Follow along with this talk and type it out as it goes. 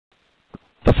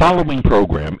following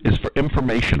program is for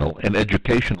informational and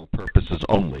educational purposes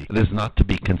only. It is not to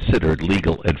be considered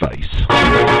legal advice.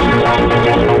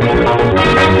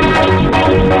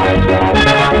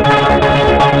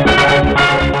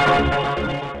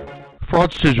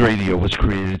 Fraudsters Radio was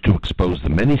created to expose the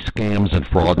many scams and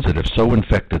frauds that have so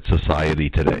infected society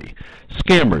today.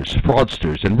 Scammers,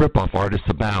 fraudsters, and rip-off artists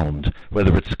abound,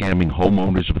 whether it's scamming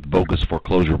homeowners with bogus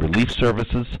foreclosure relief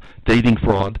services, dating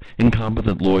fraud,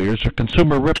 incompetent lawyers, or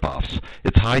consumer rip-offs.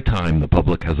 It's high time the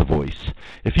public has a voice.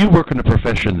 If you work in a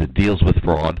profession that deals with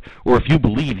fraud, or if you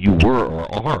believe you were or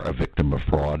are a victim of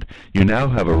fraud, you now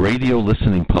have a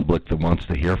radio-listening public that wants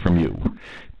to hear from you.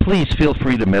 Please feel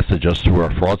free to message us through our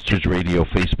Fraudsters Radio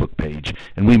Facebook page,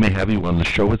 and we may have you on the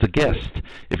show as a guest.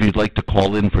 If you'd like to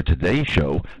call in for today's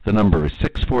show, the number is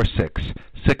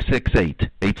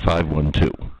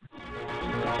 646-668-8512.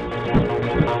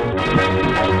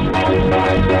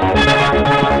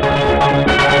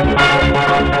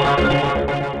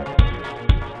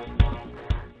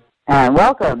 And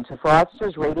welcome to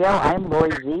Fraudsters Radio. I'm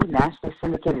Lori Z, nationally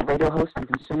syndicated radio host and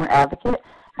consumer advocate.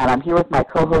 And I'm here with my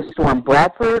co-host, Storm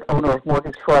Bradford, owner of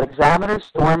Mortgage Fraud Examiner.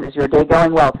 Storm, is your day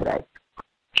going well today?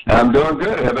 I'm doing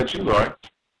good. How about you, Lauren?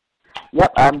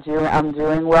 Yep, I'm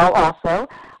doing well also.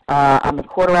 On the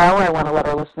quarter hour, I want to let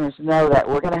our listeners know that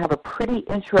we're going to have a pretty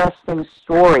interesting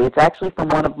story. It's actually from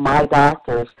one of my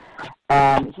doctors,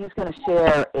 and he's going to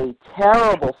share a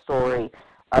terrible story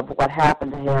of what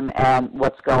happened to him and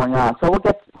what's going on. So we'll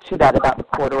get to that about the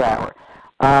quarter hour.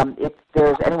 If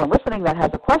there's anyone listening that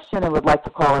has a question and would like to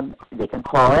call in, they can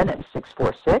call in at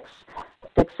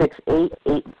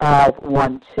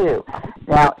 646-668-8512.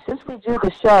 Now, since we do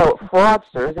the show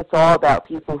Fraudsters, it's all about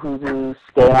people who do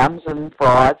scams and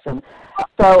frauds. And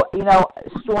so,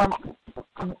 Storm,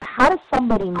 how does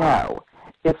somebody know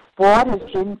if fraud has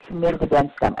been committed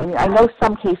against them? I mean, I know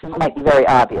some cases might be very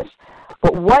obvious,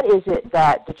 but what is it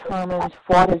that determines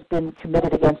fraud has been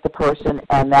committed against a person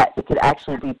and that it could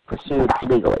actually be pursued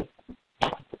legally?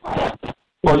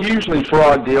 Well, usually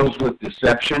fraud deals with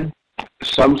deception,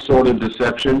 some sort of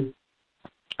deception.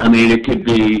 I mean, it could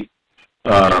be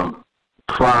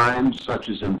crimes such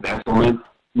as embezzlement,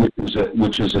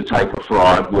 which is a type of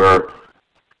fraud where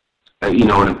an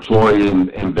employee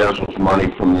embezzles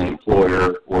money from the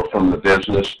employer or from the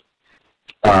business.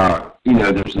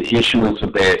 There's the issuance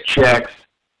of bad checks.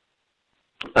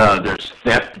 There's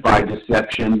theft by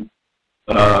deception.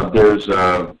 There's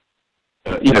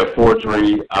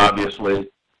forgery, obviously.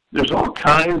 There's all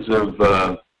kinds of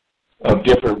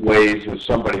different ways that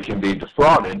somebody can be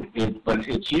defrauded, but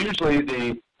it's usually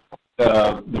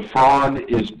the fraud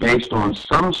is based on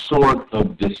some sort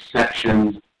of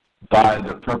deception by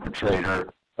the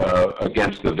perpetrator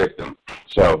against the victim.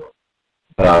 So,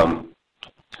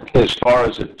 as far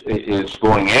as it is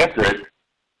going after it,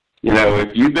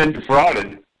 if you've been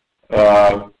defrauded,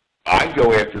 I'd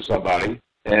go after somebody.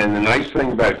 And the nice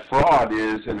thing about fraud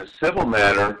is, in a civil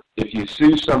matter, if you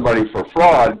sue somebody for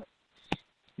fraud,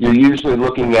 you're usually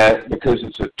looking at, because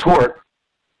it's a tort,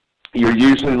 you're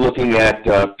usually looking at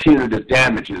punitive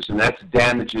damages, and that's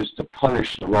damages to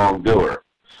punish the wrongdoer.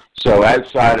 So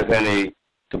outside of any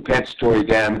compensatory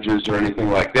damages or anything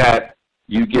like that,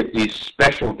 you get these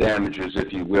special damages,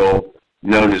 if you will,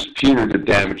 known as punitive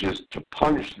damages to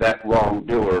punish that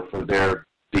wrongdoer for their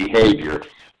behavior,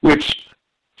 which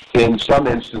in some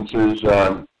instances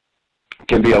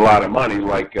can be a lot of money.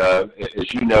 Like,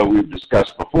 as you know, we've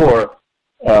discussed before,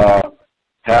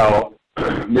 how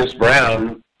Ms.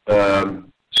 Brown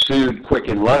sued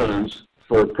Quicken Loans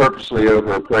for purposely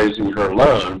overappraising her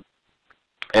loan,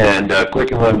 and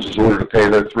Quicken Loans was ordered to pay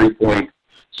her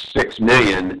 $3.6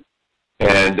 million.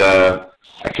 And I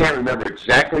can't remember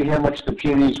exactly how much the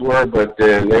punies were, but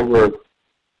they were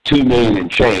 $2 million and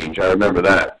change. I remember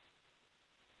that.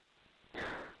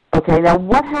 Okay, now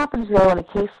what happens, though, in a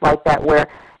case like that where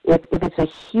if it's a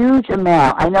huge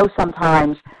amount, I know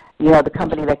sometimes, the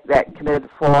company that committed the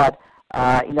fraud,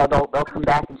 they'll come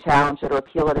back and challenge it or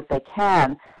appeal it if they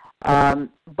can,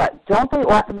 but don't they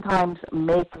oftentimes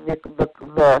make the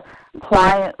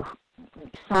client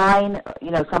sign,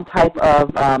 some type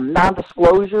of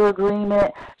non-disclosure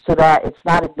agreement so that it's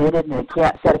not admitted and it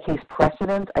can't set a case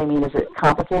precedent? I mean, is it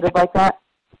complicated like that?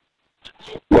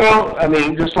 Well, I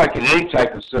mean, just like in any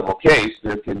type of civil case,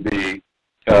 there can be,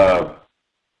 where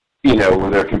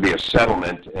there can be a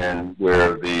settlement and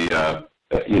where the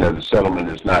settlement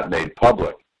is not made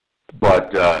public.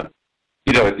 But, at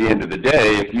the end of the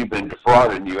day, if you've been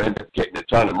defrauded and you end up getting a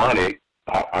ton of money,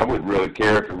 I wouldn't really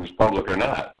care if it was public or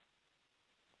not.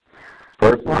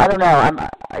 Well, I don't know.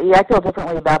 I feel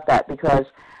differently about that because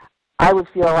I would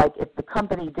feel like if the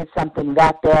company did something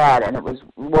that bad and it was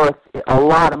worth a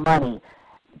lot of money,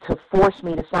 to force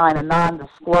me to sign a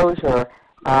non-disclosure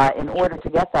in order to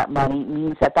get that money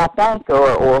means that that bank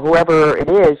or whoever it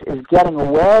is getting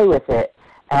away with it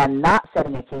and not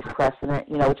setting a case precedent,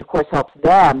 which of course helps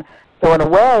them. So in a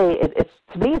way, it's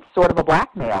to me, it's sort of a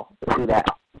blackmail to do that.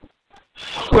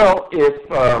 Well,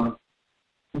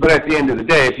 but at the end of the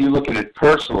day, if you look at it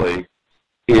personally,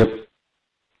 if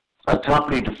a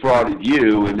company defrauded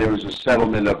you and there was a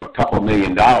settlement of a couple $1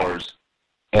 million,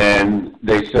 and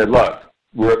they said, look,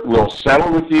 we'll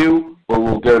settle with you or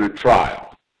we'll go to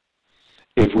trial.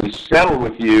 If we settle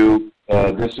with you,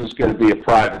 this is going to be a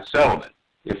private settlement.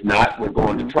 If not, we're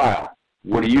going to trial.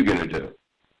 What are you going to do?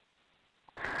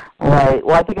 Right.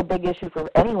 Well, I think a big issue for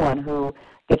anyone who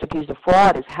gets accused of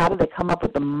fraud is how do they come up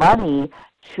with the money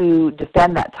to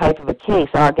defend that type of a case.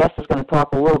 And our guest is going to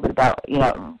talk a little bit about,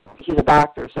 he's a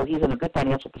doctor, so he's in a good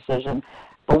financial position.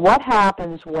 But what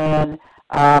happens when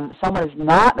someone is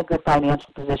not in a good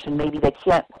financial position? Maybe they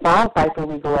can't qualify for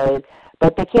legal aid,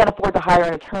 but they can't afford to hire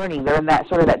an attorney. They're in that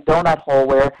sort of that donut hole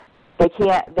where what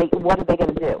are they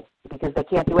going to do? Because they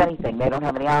can't do anything. They don't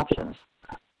have any options.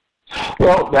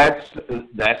 Well, that's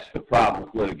the problem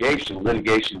with litigation.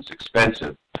 Litigation's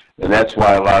expensive, and that's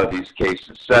why a lot of these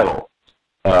cases settle.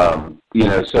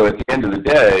 So at the end of the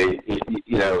day,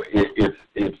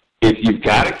 if you've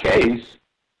got a case,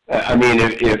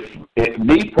 if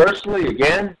me personally,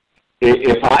 again,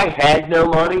 if I had no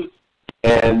money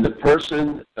and the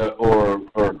person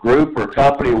or group or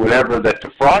company, whatever, that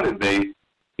defrauded me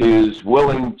is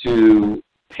willing to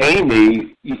pay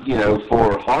me,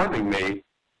 for harming me,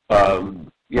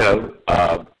 I'm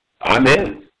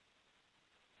in.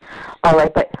 All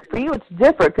right, but for you it's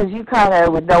different because you kind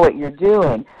of would know what you're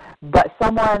doing. But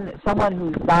someone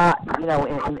who's not,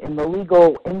 in the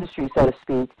legal industry, so to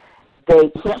speak, they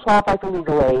can't qualify for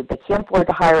legal aid, they can't afford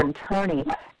to hire an attorney.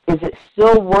 Is it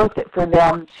still worth it for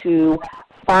them to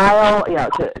file,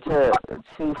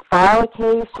 to file a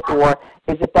case, or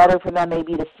is it better for them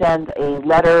maybe to send a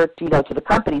letter, to the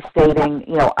company stating,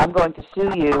 I'm going to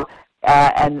sue you,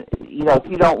 and if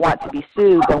you don't want to be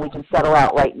sued, then we can settle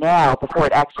out right now before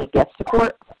it actually gets to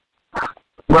court?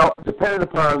 Well, depending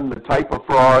upon the type of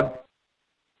fraud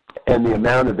and the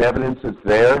amount of evidence that's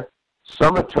there,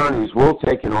 some attorneys will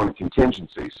take it on a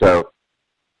contingency. So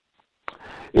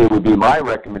it would be my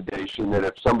recommendation that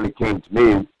if somebody came to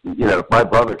me, if my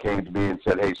brother came to me and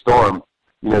said, hey, Storm,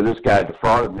 this guy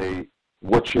defrauded me,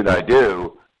 what should I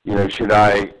do? Should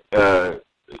I,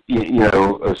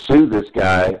 sue this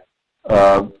guy?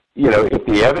 If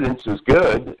the evidence is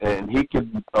good, and he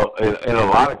could, in a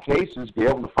lot of cases, be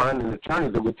able to find an attorney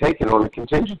that would take it on a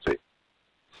contingency.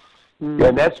 Mm.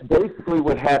 And that's basically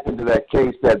what happened to that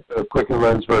case, that Quicken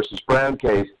Loans versus Brown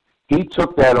case. He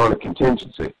took that on a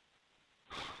contingency.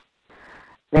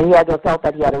 And he had to have felt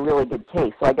that he had a really good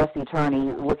case. So I guess the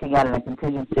attorney looking at it in a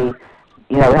contingency,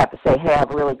 would have to say, hey, I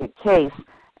have a really good case.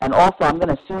 And also, I'm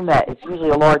going to assume that it's usually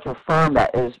a larger firm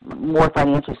that is more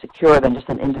financially secure than just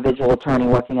an individual attorney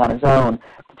working on his own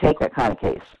to take that kind of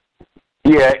case.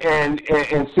 Yeah, and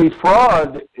see,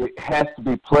 fraud has to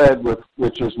be pled with,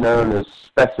 which is known as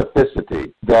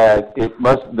specificity. That it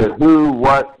must the who,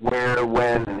 what, where,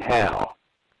 when, and how.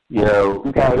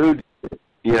 Okay.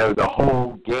 The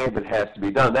whole gambit has to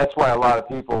be done. That's why a lot of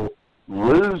people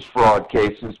lose fraud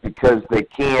cases because they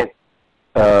can't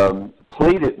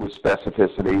plead it with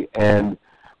specificity.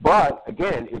 But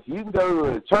again, if you can go to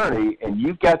an attorney and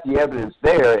you've got the evidence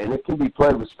there and it can be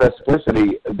pled with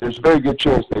specificity, there's a very good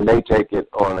chance they may take it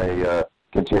on a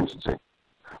contingency.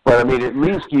 But at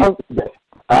least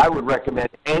I would recommend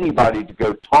anybody to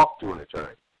go talk to an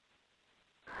attorney.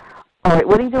 All right.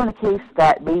 What do you do in a case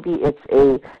that maybe it's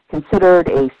considered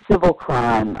a civil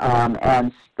crime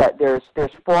and that there's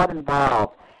fraud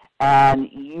involved? And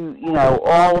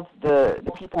all of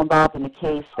the people involved in the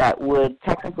case that would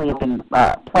technically have been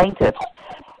plaintiffs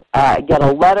get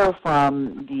a letter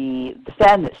from the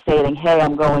defendant stating, hey,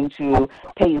 I'm going to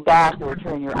pay you back or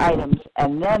return your items.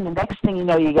 And then the next thing you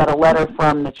know, you get a letter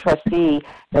from the trustee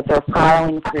that they're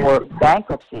filing for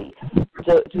bankruptcy.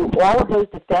 So to all of those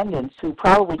defendants who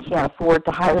probably can't afford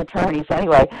to hire attorneys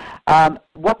anyway,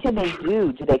 what can they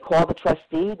do? Do they call the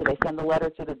trustee? Do they send a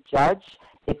letter to the judge?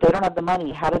 If they don't have the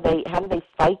money, how do they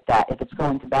fight that if it's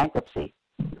going to bankruptcy?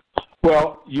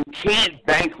 Well, you can't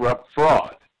bankrupt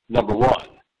fraud, number one.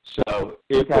 So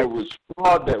if there was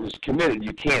fraud that was committed,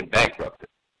 you can't bankrupt it.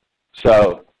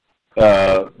 So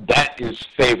that is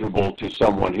favorable to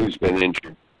someone who's been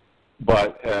injured.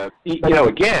 But,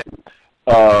 again,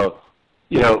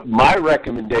 my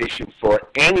recommendation for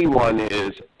anyone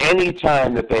is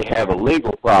anytime that they have a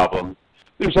legal problem,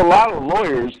 there's a lot of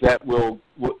lawyers that will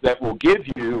give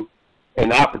you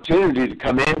an opportunity to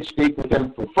come in, speak with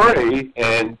them for free,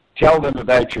 and tell them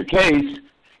about your case,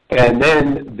 and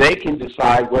then they can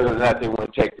decide whether or not they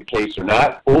want to take the case or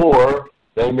not, or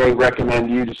they may recommend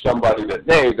you to somebody that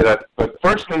may. But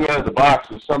first thing out of the box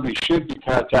is somebody should be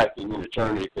contacting an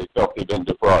attorney if they felt they've been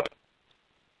defrauded.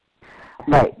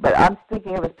 Right, but I'm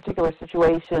thinking of a particular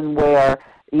situation where,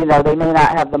 they may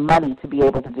not have the money to be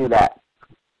able to do that.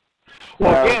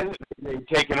 Well, again, they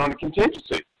take it on a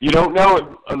contingency. You don't know it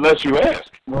unless you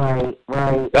ask. Right.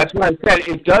 That's what I said.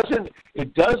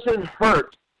 It doesn't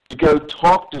hurt to go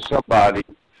talk to somebody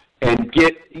and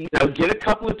get a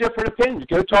couple of different opinions.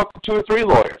 Go talk to 2 or 3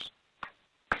 lawyers.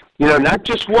 Not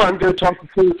just one. Go talk to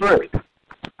 2 or 3.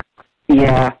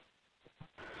 Yeah.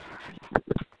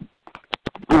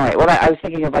 All right. Well, I was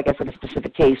thinking of, a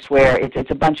specific case where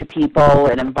it's a bunch of people.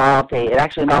 It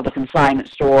actually involved a consignment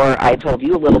store. I told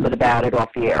you a little bit about it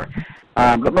off the air.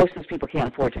 But most of these people can't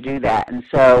afford to do that. And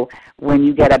so when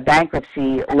you get a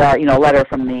bankruptcy letter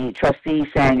from the trustee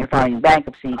saying you're filing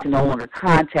bankruptcy, you can no longer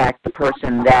contact the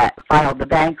person that filed the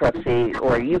bankruptcy,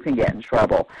 or you can get in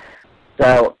trouble.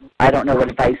 So I don't know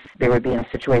what advice there would be in a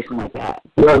situation like that.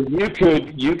 Well, you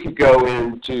could go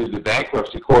into the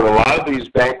bankruptcy court. A lot of these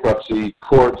bankruptcy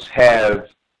courts have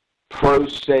pro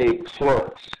se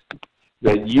clerks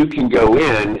that you can go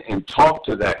in and talk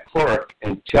to that clerk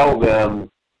and tell them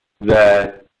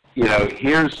that,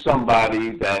 here's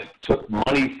somebody that took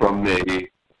money from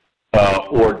me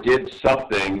or did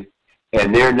something,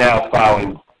 and they're now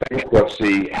filing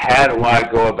bankruptcy. How do I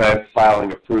go about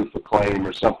filing a proof of claim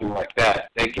or something like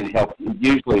that? They can help.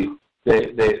 Usually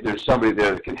there's somebody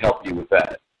there that can help you with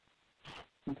that.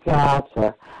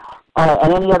 Gotcha.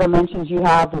 And any other mentions you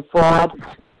have of fraud?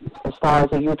 As far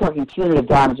as you were talking punitive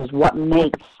damages, what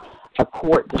makes a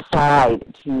court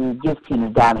decide to give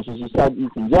punitive damages? You said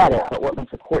you can get it, but what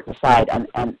makes a court decide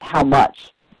and how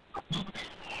much?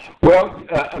 Well,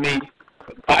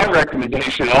 my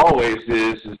recommendation always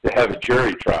is to have a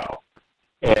jury trial,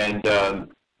 and to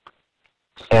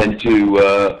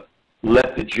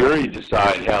let the jury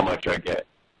decide how much I get.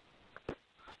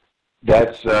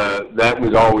 That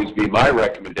would always be my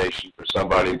recommendation for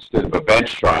somebody instead of a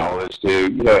bench trial, is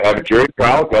to have a jury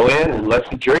trial, go in and let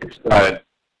the jury decide.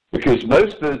 Because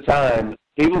most of the time,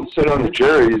 people that sit on the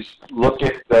juries look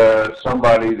at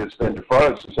somebody that's been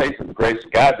defrauded and say, for the grace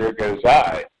of God, there goes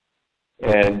I.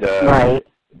 And right.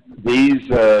 These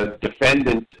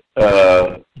defendants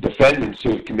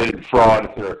who have committed fraud,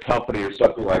 if they're a company or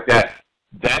something like that,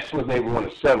 that's when they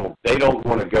want to settle. They don't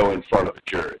want to go in front of a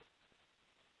jury.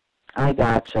 I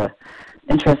gotcha.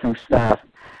 Interesting stuff.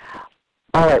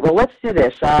 All right, well, let's do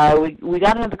this. We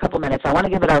got another couple minutes. I want to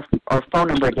give it our phone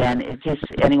number again in case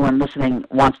anyone listening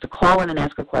wants to call in and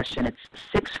ask a question. It's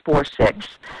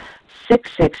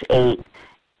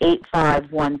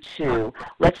 646-668-8512.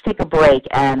 Let's take a break.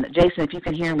 And, Jason, if you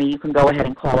can hear me, you can go ahead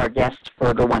and call our guest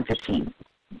for the 115.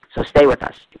 So stay with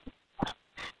us.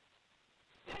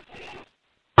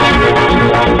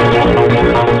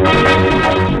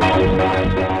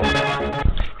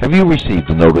 Have you received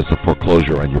a notice of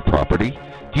foreclosure on your property?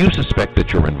 Do you suspect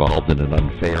that you're involved in an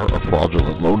unfair or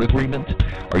fraudulent loan agreement?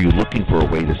 Are you looking for a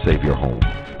way to save your home?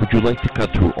 Would you like to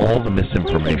cut through all the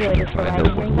misinformation and find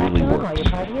out what really works?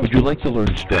 Would you like to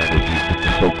learn strategies that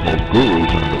the so-called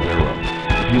gurus aren't aware of?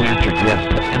 If you answered yes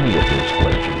to any of those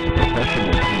questions, a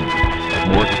professional team of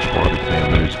mortgage fraud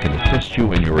examiners can assist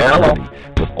you and your attorney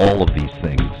with all of these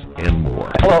things and more.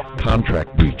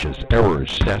 Contract breaches,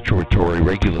 errors, statutory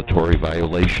regulatory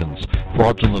violations,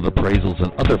 fraudulent appraisals,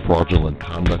 and other fraudulent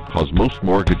conduct cause most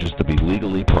mortgages to be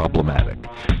legally problematic.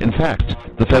 In fact,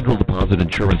 the Federal Deposit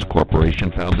Insurance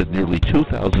Corporation found that nearly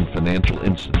 2,000 financial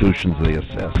institutions they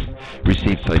assessed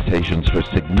received citations for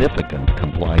significant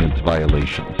compliance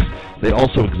violations. They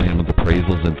also examined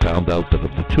appraisals and found out that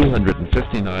of the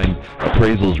 259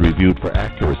 appraisals reviewed for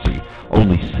accuracy,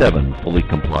 only 7 fully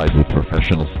complied with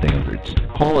professional standards.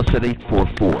 Call us at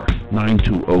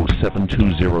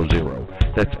 844-920-7200.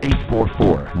 That's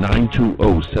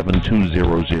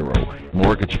 844-920-7200.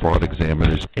 Mortgage Fraud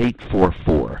Examiners,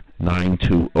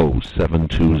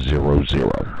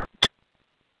 844-920-7200.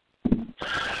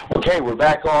 Okay, we're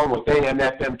back on with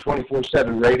AM/FM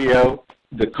 24/7 radio.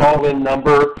 The call-in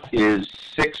number is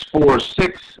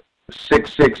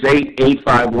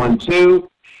 646-668-8512.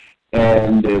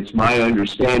 And it's my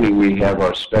understanding we have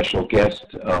our special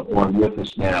guest on with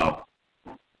us now.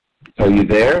 Are you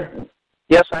there?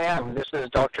 Yes, I am. This is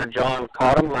Dr. John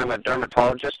Cottam. I'm a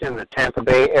dermatologist in the Tampa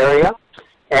Bay area,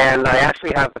 And I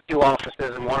actually have a few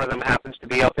offices, and one of them happens to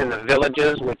be up in the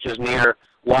Villages, which is near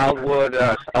Wildwood,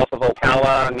 south of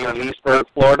Ocala, near Leesburg,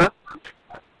 Florida.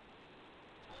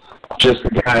 Just the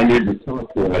guy I need to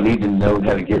talk to. I need to know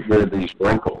how to get rid of these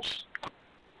wrinkles.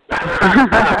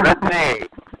 That's me.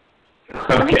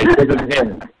 Okay, to the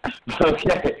pen.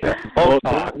 Okay.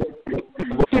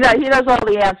 He knows all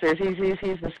the answers. He's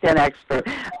the skin expert.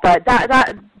 But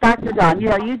Dr. Don,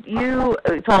 you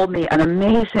told me an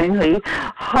amazingly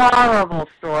horrible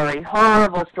story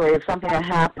of something that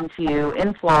happened to you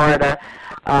in Florida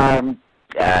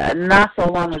not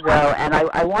so long ago, and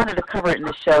I wanted to cover it in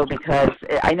the show because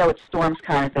I know it's Storm's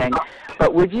kind of thing.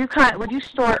 But would you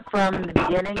start from the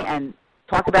beginning and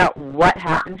talk about what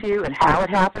happened to you and how it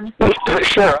happened?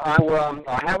 Sure. I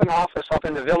have an office up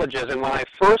in the Villages, and when I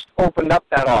first opened up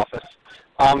that office,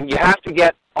 you have to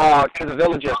get to the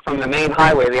Villages from the main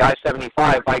highway, the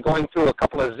I-75, by going through a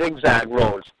couple of zigzag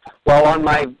roads. Well, on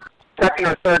my second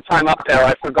or third time up there,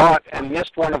 I forgot and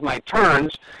missed one of my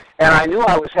turns, and I knew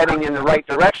I was heading in the right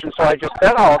direction, so I just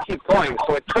said, I'll keep going.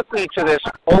 So it took me to this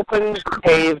open,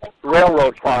 paved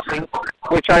railroad crossing,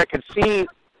 which I could see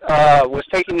was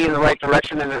taking me in the right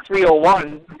direction, and the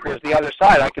 301 was the other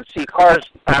side. I could see cars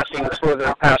passing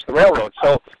further past the railroad.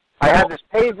 So I had this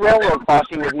paved railroad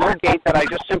crossing with no gate that I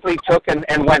just simply took and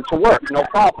went to work, no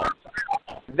problem.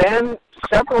 Then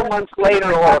several months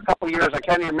later, or a couple of years, I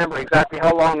can't even remember exactly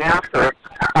how long after,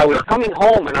 I was coming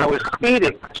home and I was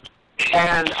speeding,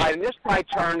 and I missed my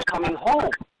turn coming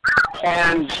home.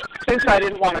 And since I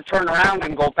didn't want to turn around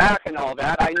and go back and all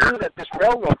that, I knew that this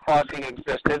railroad crossing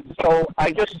existed, so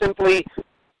I just simply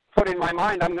put in my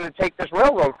mind, I'm going to take this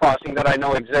railroad crossing that I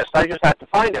know exists. I just had to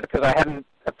find it because I hadn't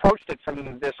approached it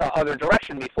from this other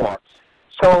direction before.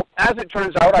 So as it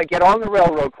turns out, I get on the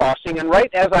railroad crossing, and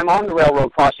right as I'm on the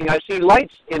railroad crossing, I see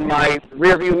lights in my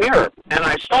rearview mirror, and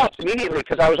I stopped immediately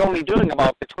because I was only doing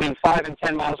about between 5 and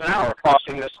 10 miles an hour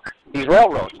crossing these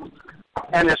railroads.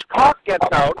 And this cop gets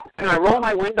out, and I roll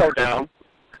my window down,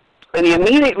 and he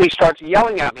immediately starts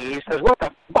yelling at me. He says, what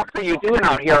the fuck are you doing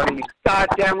out here on these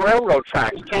goddamn railroad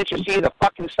tracks? Can't you see the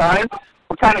fucking sign?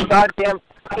 What kind of goddamn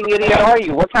fucking idiot are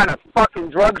you? What kind of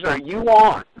fucking drugs are you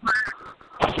on?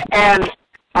 And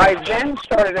I then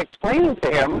started explaining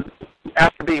to him,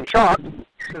 after being shocked,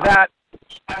 that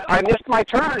I missed my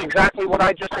turn, exactly what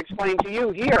I just explained to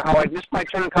you here, how I missed my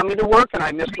turn coming to work and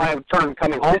I missed my turn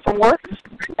coming home from work.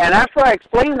 And after I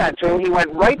explained that to him, he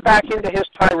went right back into his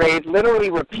tirade, literally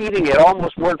repeating it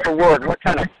almost word for word. What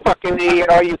kind of fucking idiot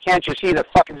are you? Can't you see the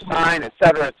fucking sign, et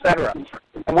cetera, et cetera.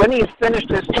 And when he finished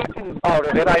his second out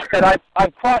of it, I said,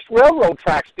 I've crossed railroad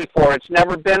tracks before. It's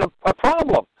never been a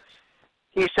problem.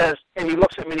 He says, and he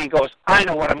looks at me and he goes, I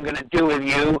know what I'm going to do with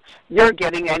you. You're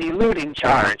getting an eluding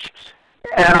charge.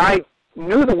 And I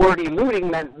knew the word eluding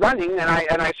meant running, and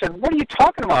I said, what are you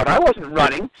talking about? I wasn't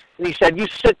running. And he said, you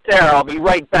sit there, I'll be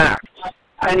right back.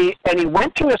 And he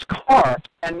went to his car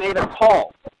and made a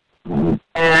call.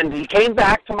 And he came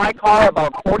back to my car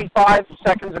about 45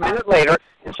 seconds, a minute later,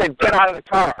 and said, get out of the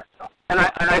car. And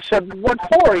I said, what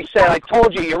for? He said, I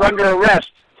told you, you're under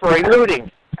arrest for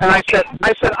eluding. And I said,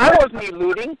 I wasn't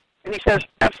eluding. And he says,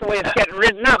 that's the way it's getting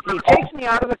written up. And he takes me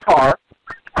out of the car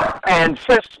and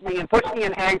frisks me and puts me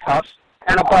in handcuffs.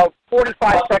 And about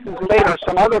 45 seconds later,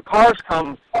 some other cars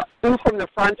come, two from the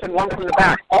front and one from the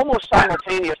back, almost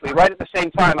simultaneously, right at the same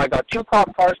time. I got two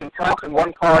cop cars in front and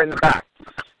one car in the back.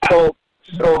 So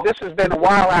this has been a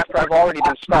while after I've already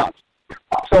been stopped.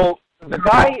 So the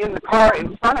guy in the car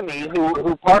in front of me,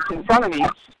 who parked in front of me,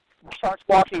 starts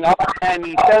walking up, and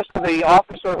he says to the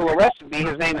officer who arrested me,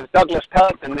 his name is Douglas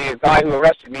Pelton, the guy who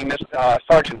arrested me,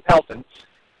 Sergeant Pelton.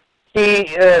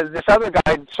 This other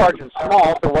guy, Sergeant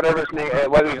Small, or whatever his name,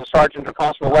 whether he's a sergeant or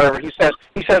constable, whatever, he says,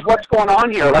 what's going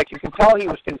on here? Like, you can tell he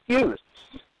was confused.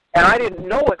 And I didn't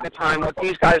know at the time what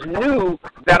these guys knew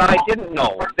that I didn't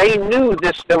know. They knew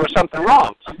there was something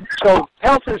wrong. So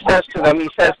Pelton says to them, he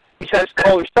says,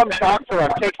 oh, some doctor,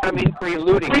 I'm taking him in for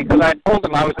eluding, because I told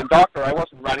him I was a doctor, I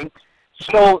wasn't running.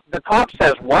 So the cop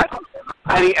says, what?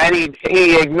 And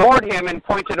he ignored him and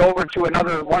pointed over to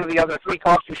one of the other three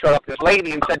cops who showed up, this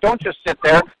lady, and said, don't just sit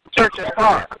there, search his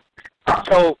car.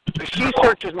 So she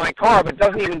searches my car, but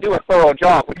doesn't even do a thorough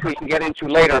job, which we can get into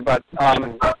later, but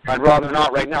I'd rather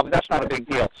not right now, but that's not a big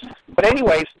deal. But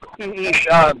anyways, he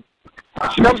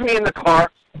shoves me in the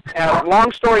car.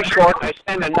 Long story short, I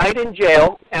spend a night in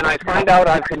jail, and I find out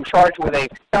I've been charged with a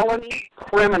felony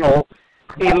criminal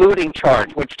eluding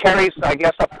charge, which carries, I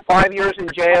guess, up to 5 years in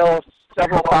jail,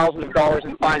 several $1,000s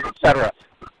in fines, etc.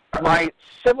 My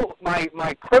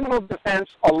criminal defense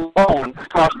alone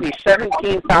cost me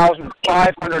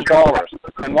 $17,500.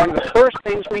 And one of the first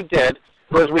things we did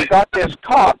was we got this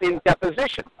cop in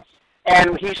deposition.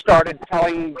 And he started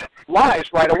telling lies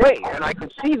right away, and I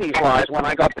could see these lies when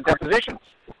I got the deposition.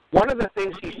 One of the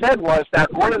things he said was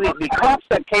that one of the cops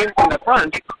that came from the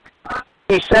front,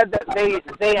 he said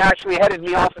that they actually headed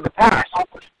me off of the pass.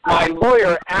 My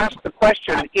lawyer asked the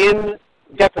question in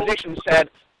deposition, said,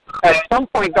 at some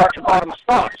point Dr. Cottam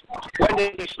stopped. When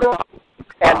did he stop?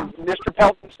 And Mr.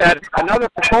 Pelton said another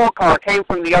patrol car came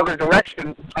from the other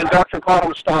direction, and Dr.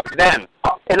 Cottam stopped then.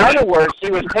 In other words, he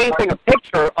was painting a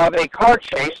picture of a car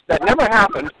chase that never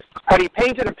happened, but he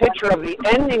painted a picture of the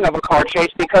ending of a car chase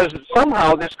because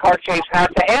somehow this car chase had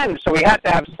to end. So he had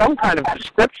to have some kind of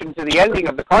description to the ending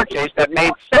of the car chase that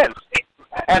made sense.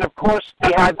 And of course,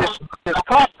 he had this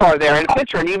cop car there in a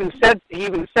picture, and he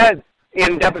even said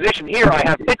in deposition, here I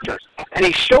have pictures. And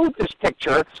he showed this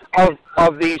picture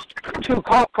of these two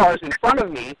cop cars in front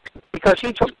of me because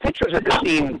he took pictures at the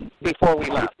scene before we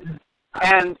left.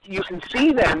 And you can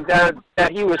see then that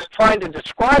he was trying to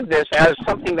describe this as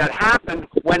something that happened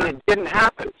when it didn't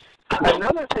happen.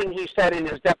 Another thing he said in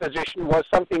his deposition was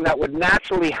something that would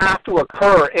naturally have to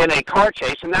occur in a car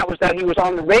chase, and that was that he was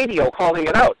on the radio calling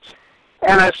it out.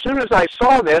 And as soon as I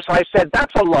saw this, I said,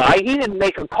 that's a lie. He didn't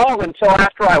make a call until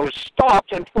after I was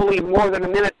stopped, and fully more than a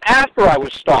minute after I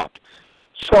was stopped.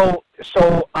 So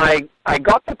I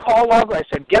got the call log. I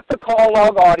said, get the call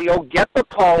log audio, get the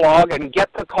call log, and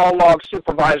get the call log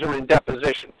supervisor in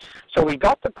deposition. So we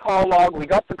got the call log, we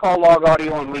got the call log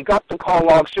audio, and we got the call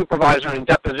log supervisor in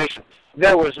deposition.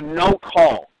 There was no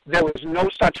call. There was no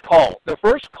such call. The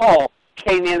first call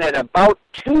came in at about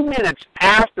 2 minutes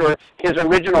after his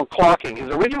original clocking. His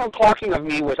original clocking of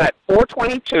me was at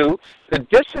 4:22. The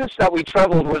distance that we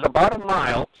traveled was about a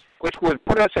mile, which would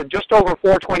put us at just over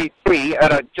 423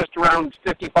 at just around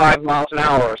 55 miles an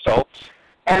hour or so.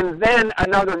 And then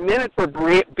another minute for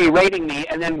berating me,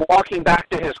 and then walking back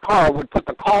to his car would put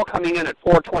the call coming in at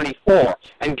 424.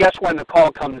 And guess when the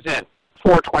call comes in?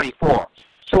 424.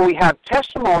 So we have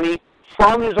testimony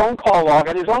from his own call log,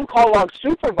 and his own call log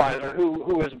supervisor, who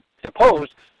was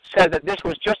deposed, said that this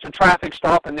was just a traffic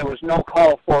stop and there was no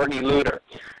call for an eluder.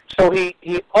 So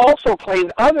he also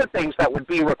claimed other things that would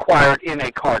be required in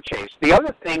a car chase. The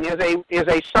other thing is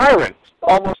a siren,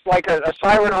 almost like a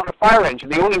siren on a fire engine.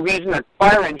 The only reason that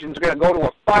fire engines are going to go to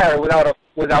a fire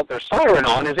without their siren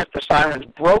on is if the siren's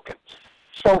broken.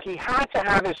 So he had to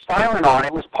have his siren on.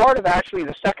 It was part of actually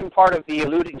the second part of the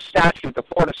eluding statute. The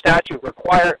Florida statute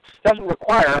doesn't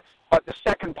require, but the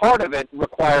second part of it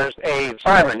requires a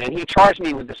siren, and he charged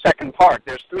me with the second part.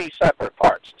 There's 3 separate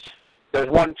parts. There's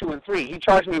 1, 2, and 3. He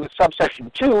charged me with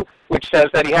subsection 2, which says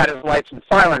that he had his lights and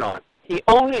siren on. He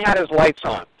only had his lights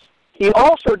on. He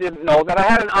also didn't know that I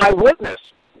had an eyewitness.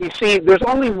 You see, there's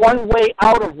only one way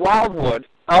out of Wildwood,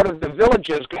 out of the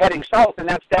villages heading south, and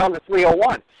that's down to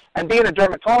 301. And being a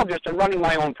dermatologist and running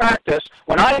my own practice,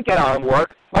 when I get out of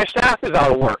work, my staff is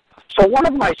out of work. So one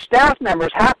of my staff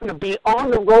members happened to be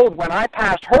on the road when I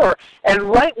passed her, and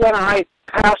right when I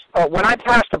passed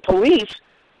the police,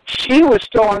 she was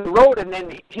still on the road, and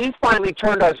then he finally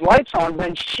turned his lights on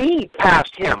when she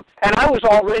passed him. And I was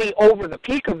already over the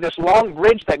peak of this long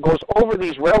bridge that goes over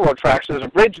these railroad tracks. There's a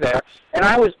bridge there, and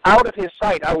I was out of his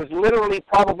sight. I was literally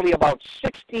probably about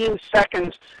 16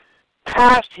 seconds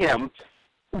past him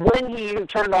when he even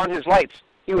turned on his lights.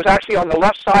 He was actually on the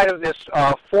left side of this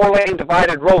 4-lane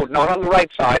divided road, not on the right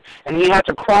side, and he had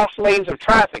to cross lanes of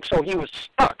traffic, so he was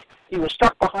stuck. He was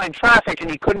stuck behind traffic,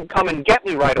 and he couldn't come and get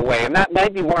me right away, and that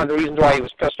might be one of the reasons why he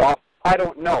was pissed off. I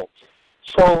don't know.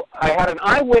 So I had an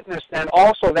eyewitness then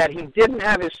also that he didn't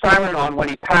have his siren on when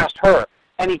he passed her,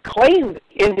 and he claimed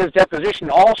in his deposition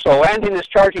also and in his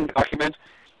charging documents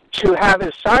to have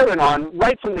his siren on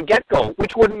right from the get-go,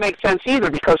 which wouldn't make sense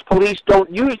either because police don't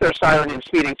use their siren in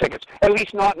speeding tickets, at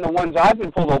least not in the ones I've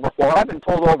been pulled over for. I've been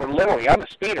pulled over literally. I'm a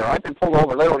speeder. I've been pulled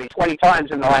over literally 20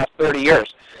 times in the last 30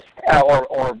 years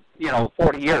or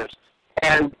 40 years.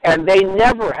 And they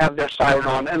never have their siren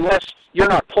on unless you're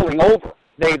not pulling over.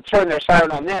 They turn their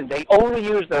siren on then. They only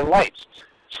use their lights.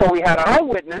 So we had an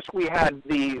eyewitness, we had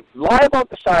the lie about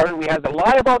the siren, we had the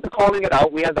lie about the calling it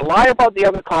out, we had the lie about the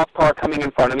other cop car coming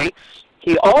in front of me.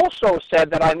 He also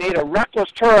said that I made a reckless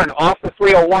turn off the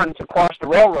 301 to cross the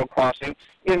railroad crossing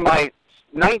in my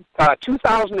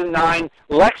 2009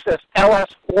 Lexus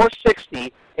LS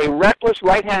 460, a reckless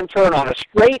right-hand turn on a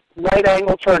straight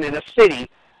right-angle turn in a city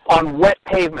on wet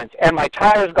pavement, and my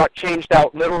tires got changed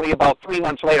out literally about 3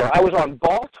 months later. I was on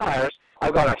ball tires.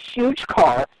 I've got a huge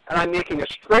car, and I'm making a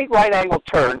straight right-angle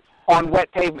turn on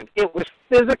wet pavement. It was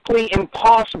physically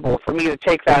impossible for me to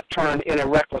take that turn in a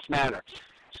reckless manner.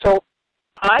 So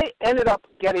I ended up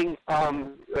getting,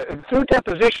 through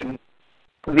deposition,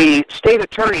 the state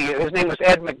attorney, his name was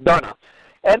Ed McDonough.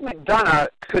 Ed McDonough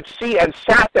could see and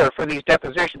sat there for these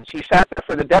depositions. He sat there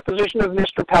for the deposition of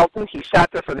Mr. Pelton. He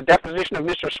sat there for the deposition of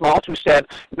Mr. Smalt, who said,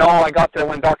 no, I got there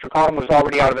when Dr. Cottam was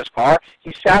already out of his car.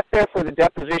 He sat there for the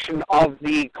deposition of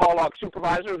the call log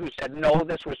supervisor, who said, no,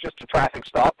 this was just a traffic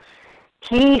stop.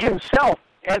 He himself,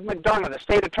 Ed McDonough, the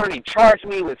state attorney, charged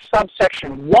me with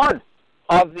subsection 1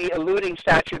 of the eluding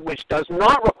statute, which does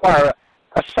not require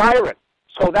a siren.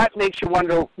 So that makes you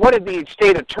wonder, what did the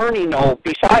state attorney know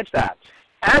besides that?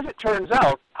 As it turns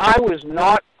out, I was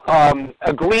not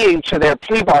agreeing to their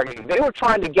plea bargaining. They were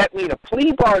trying to get me to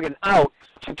plea bargain out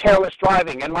to careless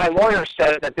driving, and my lawyer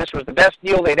said that this was the best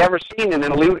deal they'd ever seen in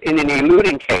an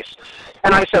eluding case.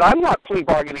 And I said, I'm not plea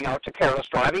bargaining out to careless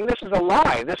driving. This is a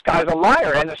lie. This guy's a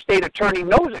liar, and the state attorney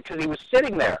knows it because he was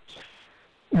sitting there.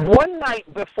 One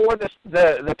night before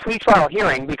the pretrial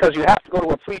hearing, because you have to go to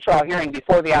a pretrial hearing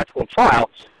before the actual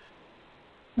trial,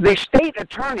 the state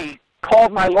attorney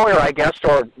called my lawyer, I guess,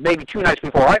 or maybe 2 nights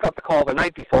before. I got the call the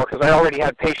night before because I already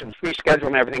had patients rescheduled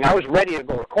and everything. I was ready to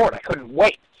go to court. I couldn't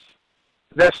wait.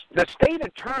 The state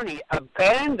attorney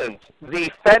abandoned the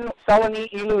felony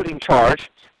eluding charge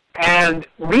and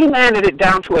remanded it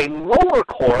down to a lower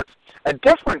court, a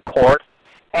different court,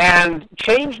 and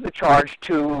changed the charge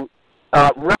to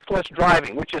reckless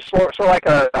driving, which is sort of like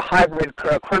a hybrid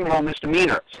criminal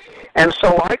misdemeanor. And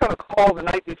so I got a call the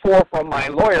night before from my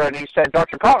lawyer, and he said,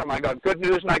 Dr. Cottam, I got good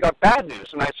news and I got bad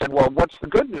news. And I said, well, what's the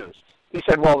good news? He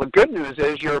said, well, the good news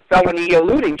is your felony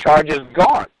eluding charge is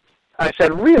gone. I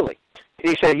said, really? And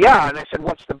he said, yeah. And I said,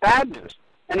 what's the bad news?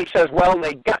 And he says, well,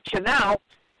 they got you now.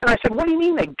 And I said, what do you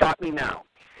mean they got me now?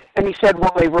 And he said,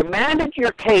 well, they remanded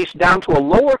your case down to a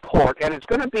lower court, and it's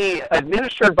going to be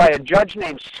administered by a judge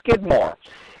named Skidmore.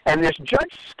 And this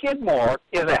Judge Skidmore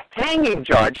is a hanging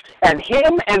judge, and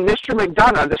him and Mr.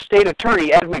 McDonough, the state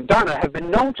attorney, Ed McDonough, have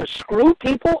been known to screw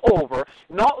people over,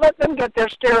 not let them get their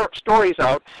stories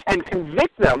out, and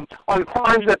convict them on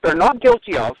crimes that they're not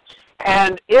guilty of.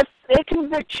 And if they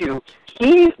convict you,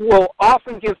 he will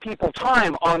often give people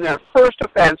time on their first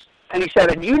offense. And he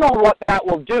said, and you know what that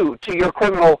will do to your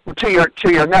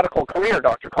to your medical career,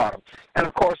 Dr. Cottam. And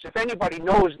of course, if anybody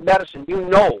knows medicine, you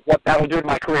know what that will do to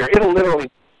my career. It'll literally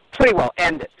pretty well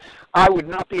end it. I would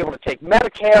not be able to take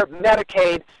Medicare,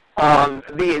 Medicaid,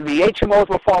 the HMOs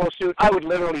will follow suit. I would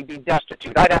literally be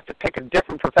destitute. I'd have to pick a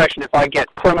different profession if I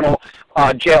get criminal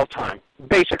jail time.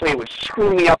 Basically, it would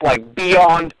screw me up like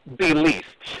beyond belief.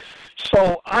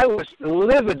 So I was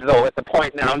livid, though, at the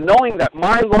point now, knowing that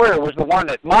my lawyer was the one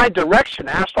at my direction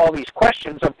asked all these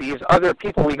questions of these other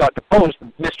people we got deposed,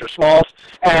 Mr. Smalt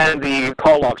and the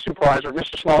call log supervisor.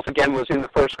 Mr. Smalt, again, was in the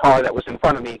first car that was in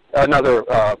front of me, another,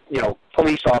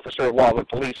 police officer, Wildwood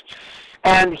Police.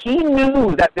 And he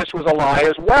knew that this was a lie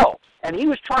as well. And he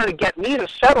was trying to get me to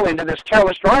settle into this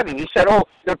careless driving. He said, oh,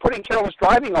 they're putting careless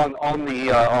driving on the,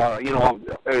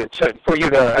 for you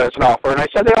to, as an offer. And I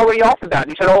said, they already offered that.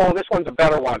 And he said, oh, this one's a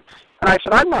better one. And I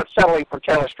said, I'm not settling for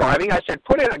careless driving. I said,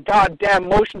 put in a goddamn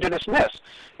motion to dismiss.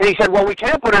 And he said, well, we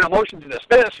can't put in a motion to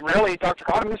dismiss. Really, Dr.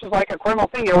 Cottam, this is like a criminal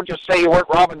thing. You don't just say you weren't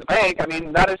robbing the bank. I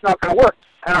mean, that is not going to work.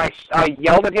 And I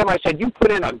yelled at him. I said, you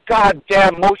put in a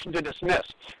goddamn motion to dismiss.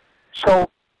 So,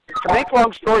 to make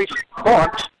long story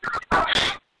short,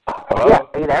 yeah,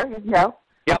 are you there? No.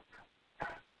 Yep.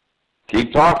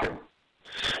 Keep talking.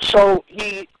 So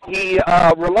he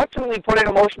reluctantly put in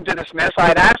a motion to dismiss. I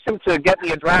had asked him to get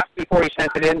me a draft before he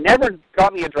sent it in. Never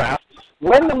got me a draft.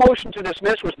 When the motion to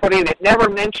dismiss was put in, it never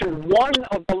mentioned one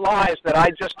of the lies that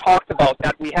I just talked about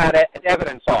that we had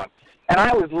evidence on. And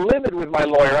I was livid with my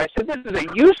lawyer. I said, this is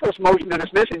a useless motion to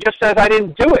dismiss. It just says I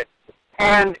didn't do it.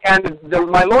 And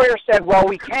my lawyer said, well,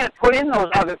 we can't put in those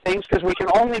other things because we can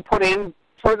only put in,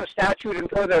 for the statute and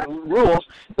for the rules,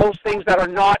 those things that are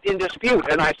not in dispute.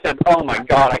 And I said, oh, my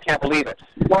God, I can't believe it.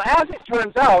 Well, as it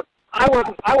turns out, I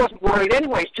wasn't worried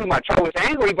anyways too much. I was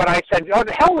angry, but I said, oh,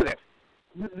 to hell with it.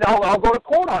 I'll go to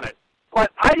court on it.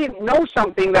 But I didn't know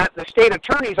something that the state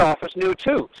attorney's office knew,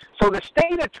 too. So the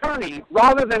state attorney,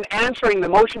 rather than answering the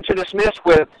motion to dismiss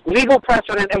with legal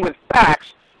precedent and with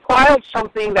facts, filed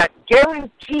something that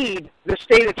guaranteed the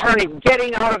state attorney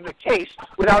getting out of the case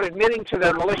without admitting to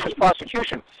the malicious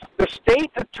prosecution. The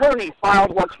state attorney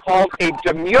filed what's called a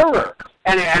demurrer,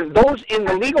 and those in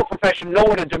the legal profession know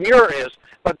what a demurrer is,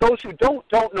 but those who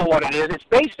don't know what it is. It's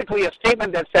basically a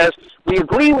statement that says, we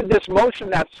agree with this motion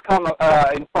that's come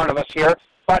in front of us here,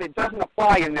 but it doesn't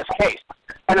apply in this case.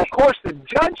 And of course, the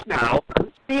judge now,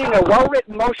 seeing a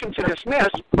well-written motion to dismiss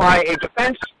by a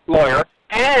defense lawyer,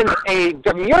 and a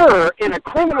demurrer in a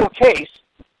criminal case,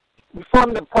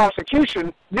 from the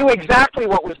prosecution knew exactly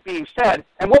what was being said,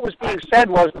 and what was being said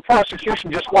was the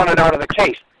prosecution just wanted out of the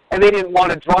case, and they didn't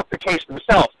want to drop the case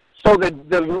themselves. So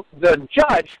the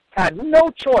judge had no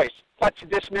choice but to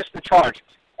dismiss the charge.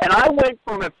 And I went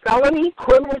from a felony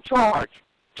criminal charge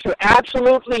to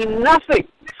absolutely nothing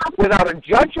without a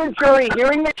judge or jury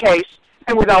hearing the case,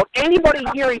 and without anybody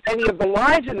hearing any of the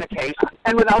lies in the case,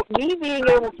 and without me being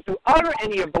able to utter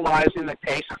any of the lies in the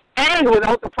case, and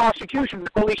without the prosecution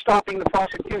fully stopping the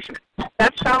prosecution.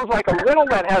 That sounds like a riddle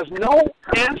that has no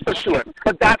answer to it,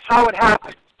 but that's how it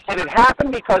happened. And it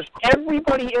happened because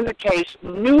everybody in the case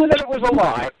knew that it was a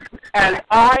lie, and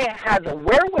I had the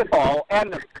wherewithal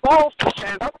and the balls to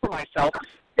stand up for myself.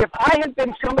 If I had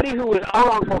been somebody who was out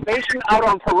on probation, out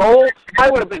on parole, I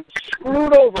would have been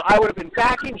screwed over. I would have been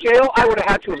back in jail. I would have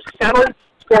had to have settled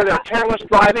for their careless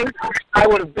driving. I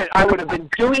would have been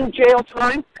doing jail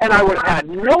time, and I would have had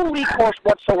no recourse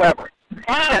whatsoever.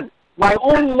 And my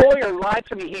own lawyer lied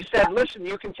to me. He said, listen,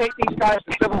 you can take these guys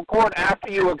to civil court after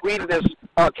you agree to this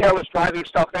careless driving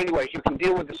stuff anyways. You can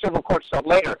deal with the civil court stuff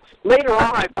later. Later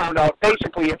on, I found out,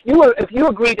 basically, if you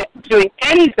agree to doing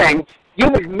anything,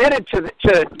 you've admitted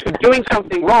to doing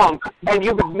something wrong, and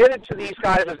you've admitted to these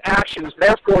guys' actions.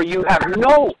 Therefore, you have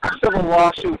no civil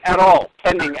lawsuit at all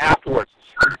pending afterwards.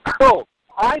 So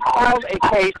I filed a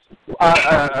case,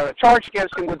 a charge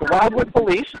against him with the Wildwood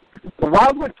Police. The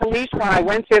Wildwood Police, when I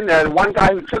went in there, the one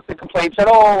guy who took the complaint said,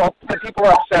 oh, well, people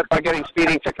are upset by getting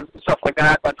speeding tickets and stuff like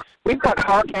that, but we've got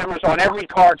car cameras on every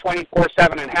car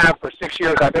 24/7 and have for 6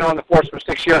 years. I've been on the force for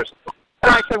 6 years.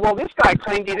 And I said, well, this guy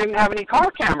claimed he didn't have any car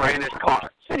camera in his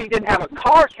car. He said he didn't have a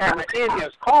car camera in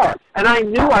his car. And I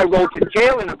knew I rode to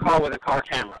jail in a car with a car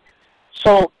camera.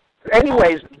 So,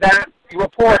 anyways, that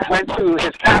report went to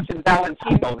his captain,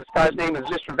 Valentino. This guy's name is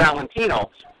Mr.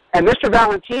 Valentino. And Mr.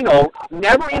 Valentino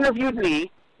never interviewed me,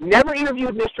 never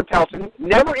interviewed Mr. Pelton,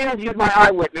 never interviewed my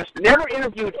eyewitness, never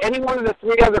interviewed any one of the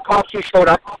 3 other cops who showed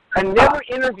up, and never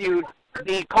interviewed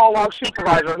the call-out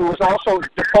supervisor, who was also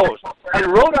deposed, and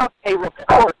wrote up a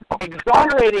report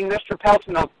exonerating Mr.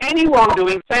 Pelton of any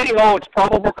wrongdoing, saying, oh, it's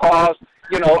probable cause,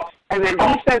 and then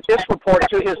he sent this report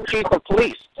to his chief of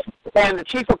police. And the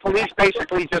chief of police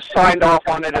basically just signed off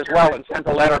on it as well and sent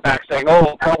a letter back saying,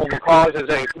 oh, probable cause is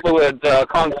a fluid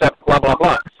concept, blah, blah,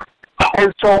 blah.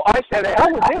 And so I said,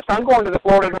 hell with this, I'm going to the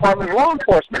Florida Department of Law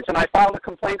Enforcement, and I filed a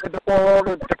complaint with the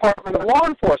Florida Department of Law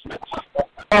Enforcement.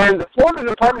 And the Florida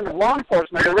Department of Law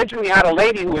Enforcement originally had a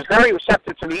lady who was very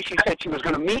receptive to me. She said she was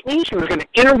going to meet me, she was going to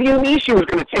interview me, she was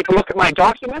going to take a look at my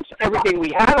documents, everything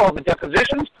we had, all the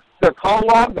depositions, the call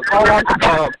log,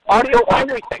 audio,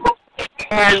 everything.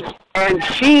 And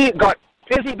she got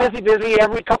busy.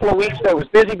 Every couple of weeks there was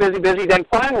busy. Then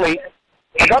finally,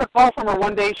 I got a call from her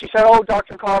one day. She said, oh,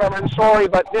 Dr. Cottam, I'm sorry,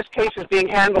 but this case is being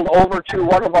handled over to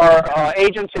one of our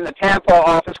agents in the Tampa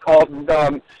office called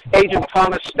Agent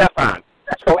Thomas Stefan.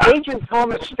 So Agent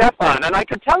Thomas Stefan, and I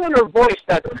could tell in her voice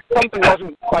that something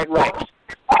wasn't quite right.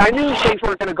 I knew things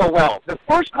weren't going to go well. The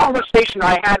first conversation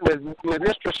I had with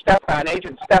Mr. Stefan,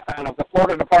 Agent Stefan of the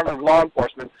Florida Department of Law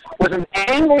Enforcement, was an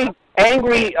angry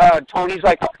tone. He's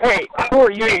like, hey, who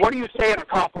are you? What are you saying a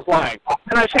cop was lying?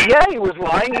 And I said, yeah, he was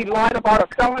lying. He lied about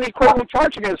a felony criminal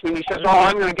charge against me. And he says, oh,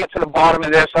 I'm going to get to the bottom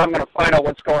of this. I'm going to find out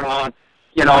what's going on,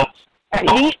 And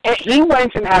he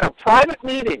went and had a private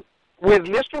meeting with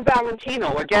Mr.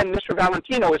 Valentino. Again, Mr.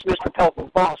 Valentino is Mr.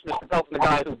 Pelton's boss, Mr. Pelton, the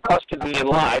guy who busted me and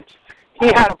lied. He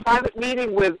had a private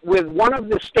meeting with one of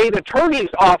the state attorney's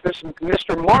office,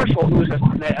 Mr. Marshall, who's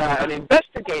an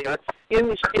investigator in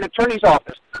the attorney's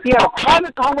office. He had a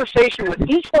private conversation with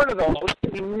each one of those.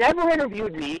 He never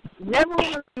interviewed me, never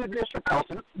interviewed Mr.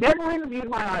 Pelton, never interviewed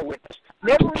my eyewitness,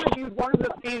 never interviewed one of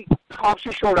the 3 cops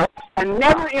who showed up, and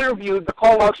never interviewed the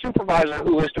call-out supervisor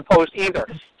who was deposed either.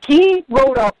 He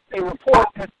wrote up a report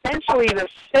essentially the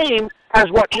same as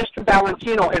what Mr.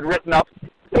 Valentino had written up,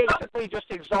 basically just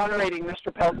exonerating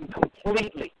Mr. Pelton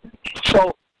completely.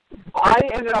 So I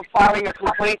ended up filing a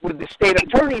complaint with the state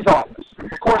attorney's office.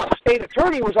 Of course, the state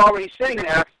attorney was already sitting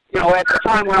there, at the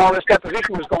time when all this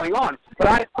deposition was going on. But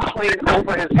I complained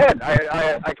over his head.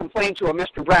 I complained to a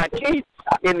Mr. Brad Keith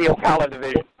in the Ocala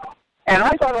division. And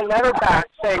I got a letter back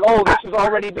saying, oh, this is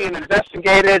already being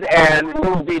investigated and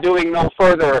we'll be doing no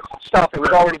further stuff. It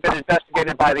was already been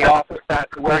investigated by the office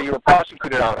where you were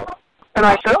prosecuted out of. And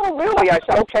I said, oh, really? I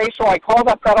said, okay. So I called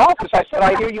up that office. I said,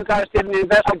 I hear you guys did an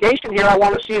investigation here. I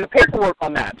want to see the paperwork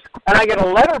on that. And I get a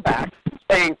letter back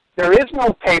saying, there is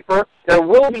no paper. There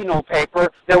will be no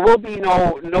paper. There will be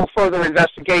no further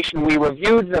investigation. We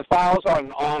reviewed the files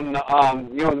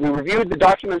we reviewed the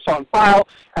documents on file,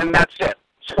 and that's it.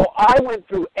 So I went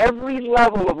through every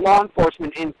level of law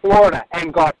enforcement in Florida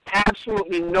and got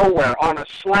absolutely nowhere on a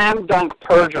slam dunk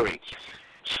perjury.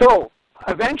 So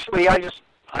eventually I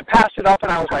passed it up,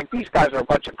 and I was like, these guys are a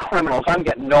bunch of criminals. I'm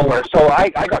getting nowhere. So I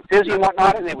got busy and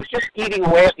whatnot, and it was just eating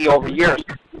away at me over years.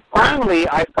 Finally,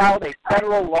 I filed a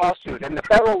federal lawsuit, and the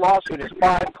federal lawsuit is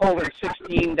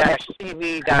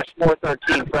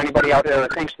 5:16-CV-413. For anybody out there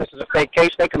that thinks this is a fake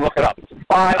case, they can look it up.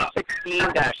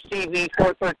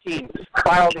 516-CV-413,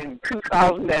 filed in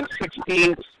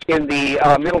 2016 in the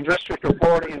Middle District of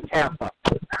Florida in Tampa.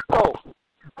 So,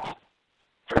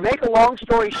 to make a long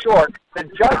story short, this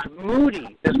Judge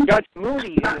Moody in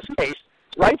this case,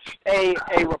 writes a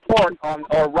report on,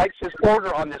 or writes his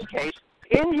order on this case.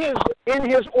 In his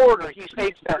order, he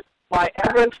states that my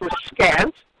evidence was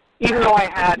scant, even though I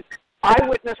had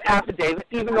eyewitness affidavit,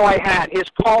 even though I had his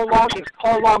call log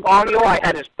audio, I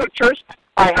had his pictures,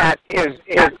 I had his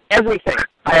everything.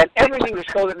 I had everything to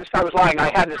show that this guy was lying.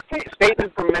 I had his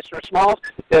statement from Mr. Smalls,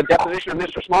 the deposition of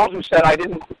Mr. Smalls, who said I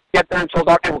didn't get there until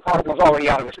Dr. Cottam was already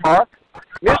out of his car.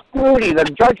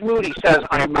 Judge Moody says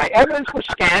my evidence was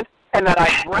scant, and that I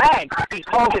bragged. He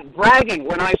called it bragging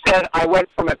when I said I went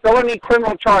from a felony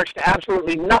criminal charge to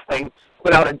absolutely nothing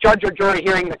without a judge or jury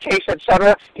hearing the case,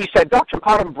 etc. He said Dr.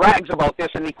 Cottam brags about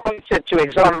this, and he equates it to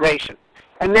exoneration.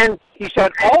 And then he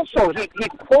said also he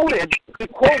quoted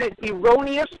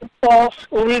erroneous, false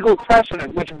legal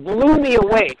precedent, which blew me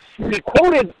away. He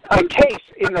quoted a case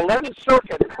in the 11th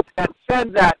Circuit that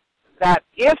said that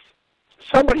if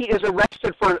somebody is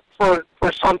arrested for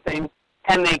something,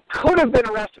 and they could have been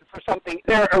arrested for something,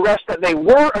 their arrest that they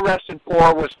were arrested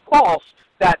for was false,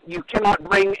 that you cannot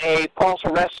bring a false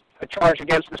arrest charge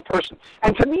against this person.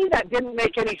 And to me, that didn't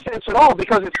make any sense at all,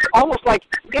 because it's almost like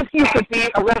if you could be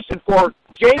arrested for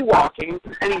jaywalking,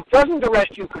 and he doesn't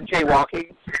arrest you for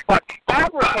jaywalking, but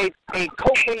fabricates a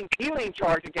cocaine dealing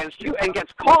charge against you and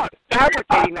gets caught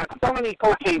fabricating that felony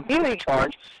cocaine dealing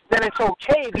charge, then it's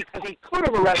okay because he could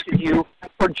have arrested you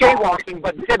for jaywalking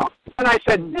but didn't. And I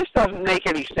said, this doesn't make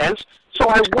any sense. So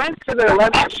I went to the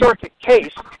 11th Circuit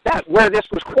case where this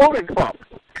was quoted from.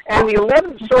 And the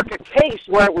 11th Circuit case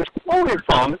where it was quoted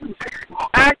from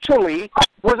actually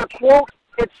was a quote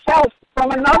itself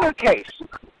from another case.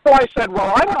 So I said,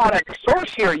 well, I'm not at the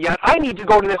source here yet. I need to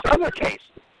go to this other case.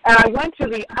 And I went to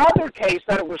the other case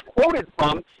that it was quoted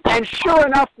from, and sure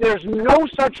enough, there's no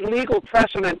such legal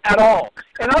precedent at all.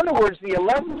 In other words, the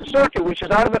 11th Circuit, which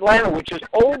is out of Atlanta, which is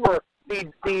over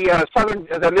the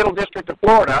Middle District of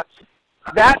Florida,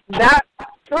 that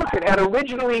circuit had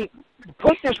originally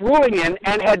put this ruling in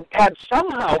and had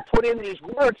somehow put in these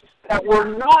words that were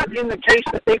not in the case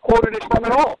that they quoted it from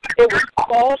at all. It was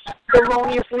false,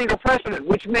 erroneous legal precedent,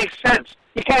 which makes sense.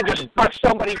 You can't just bust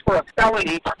somebody for a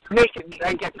felony, make it,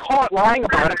 and get caught lying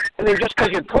about it, and then just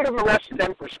because you could have arrested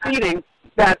them for speeding,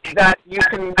 that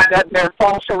their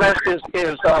false arrest is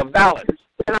valid.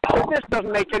 And I said, this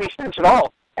doesn't make any sense at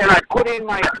all. And I put in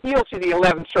my appeal to the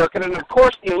 11th Circuit, and of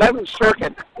course the 11th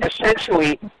Circuit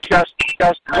essentially just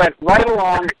went right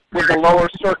along with the lower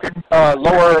circuit,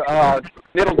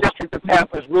 Middle District of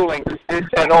Tampa's ruling, and it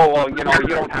said, oh, well, you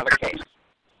don't have a case.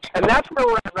 And that's where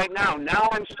we're at right now. Now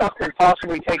I'm stuck with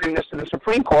possibly taking this to the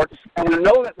Supreme Court, and we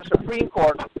know that the Supreme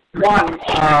Court,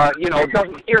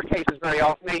 doesn't hear cases very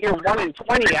often. They hear 1 in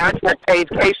 20 actual paid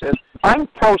cases. I'm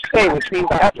pro se, which means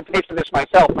I have to pay for this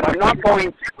myself, but I'm not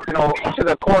going, to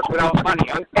the court without money.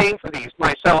 I'm paying for these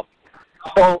myself.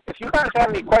 So if you guys have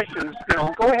any questions,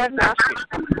 go ahead and ask me.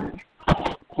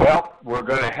 Well, we're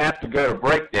going to have to go to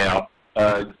break now.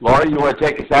 Laura, you want to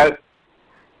take us out?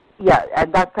 Yeah,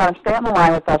 Dr. Cottam, stay on the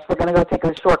line with us. We're going to go take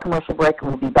a short commercial break,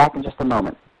 and we'll be back in just a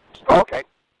moment. Okay.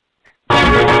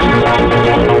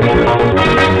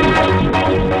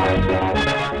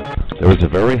 There is a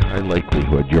very high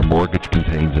likelihood your mortgage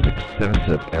contains an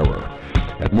extensive error.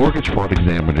 At Mortgage Fraud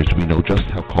Examiners, we know just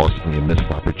how costly a missed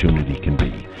opportunity can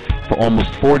be. For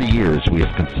almost 40 years, we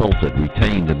have consulted,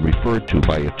 retained, and referred to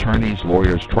by attorneys,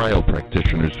 lawyers, trial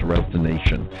practitioners throughout the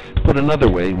nation. Put another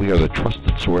way, we are the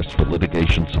trusted source for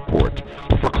litigation support.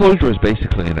 A foreclosure is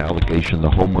basically an allegation the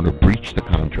homeowner breached the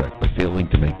contract by failing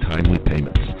to make timely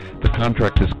payments. The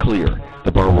contract is clear.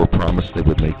 The borrower promised they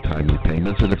would make timely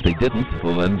payments, and if they didn't, the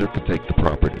lender could take the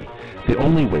property. The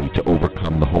only way to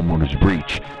overcome the homeowner's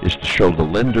breach is to show the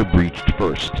lender breached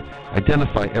first,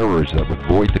 identify errors that would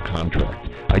void the contract,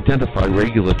 identify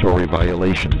regulatory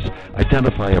violations,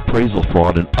 identify appraisal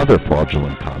fraud and other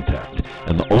fraudulent contact,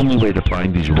 and the only way to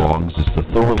find these wrongs is to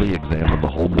thoroughly examine the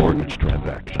whole mortgage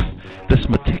transaction. This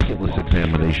meticulous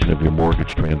examination evaluation of your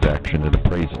mortgage transaction and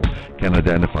appraisal can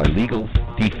identify legal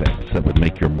defects that would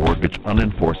make your mortgage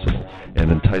unenforceable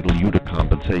and entitle you to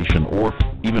compensation or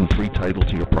even free title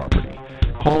to your property.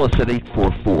 Call us at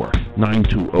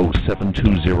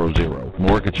 844-920-7200.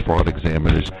 Mortgage Fraud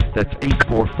Examiners, that's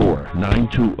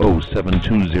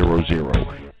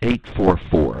 844-920-7200.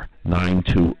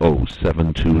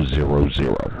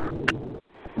 844-920-7200.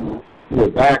 We're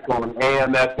back on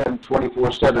AM FM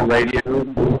 24/7 radio.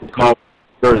 Call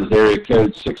is area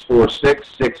code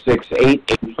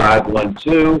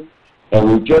 646-668-8512.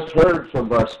 And we just heard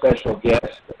from our special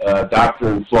guest,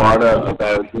 doctor in Florida,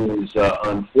 about his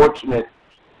unfortunate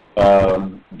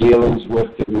dealings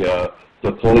with the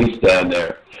police down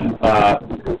there.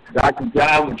 Dr.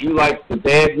 John, would you like the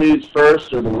bad news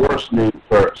first or the worst news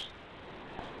first?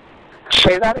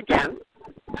 Say that again.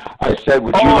 I said,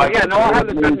 would you like I have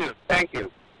the good news. Thank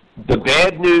you. The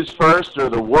bad news first or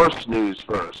the worst news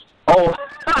first? Oh,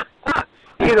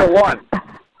 either one.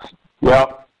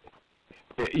 Well,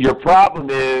 your problem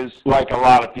is, like a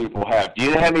lot of people have. Do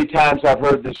you know how many times I've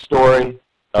heard this story?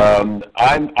 I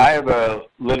have a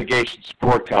litigation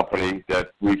support company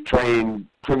that we've trained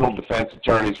criminal defense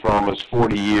attorneys for almost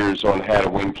 40 years on how to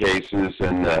win cases,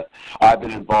 and I've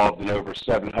been involved in over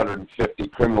 750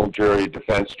 criminal jury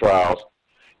defense trials.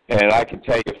 And I can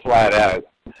tell you flat out,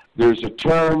 there's a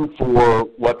term for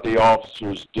what the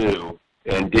officers do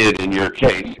and did in your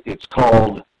case. It's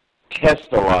called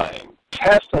testifying.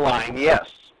 Testifying, yes.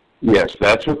 Yes,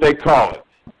 that's what they call it.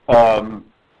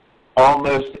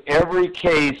 Almost every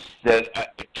case that a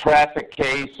traffic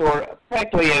case or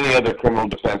frankly any other criminal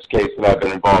defense case that I've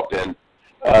been involved in,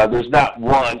 there's not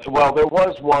one. Well, there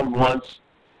was one once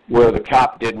where the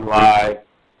cop didn't lie,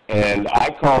 and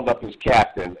I called up his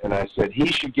captain and I said he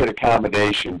should get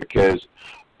accommodation because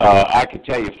I could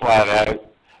tell you flat out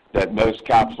that most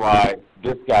cops lie.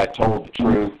 This guy told the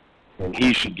truth, and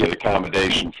he should get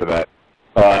accommodation for that.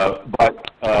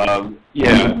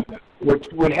 Yeah,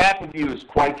 what happened to you is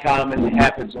quite common. It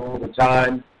happens all the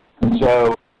time.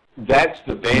 So that's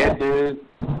the bad news.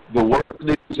 The worst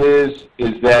news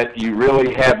is that you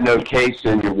really have no case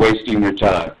and you're wasting your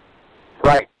time.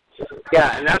 Right.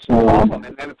 Yeah, and that's the problem.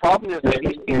 And the problem is that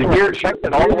these people are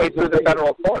protected all the way through the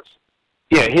federal courts.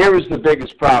 Yeah, here was the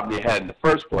biggest problem you had in the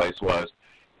first place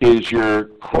is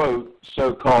your, quote,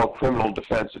 so-called criminal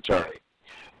defense attorney.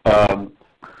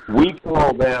 We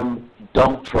call them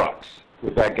dump trucks,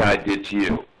 what that guy did to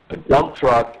you. A dump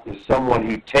truck is someone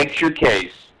who takes your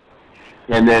case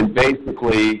and then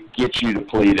basically gets you to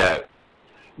plead out.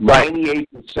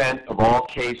 98% of all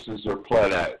cases are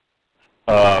pled out.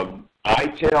 I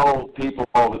tell people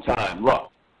all the time,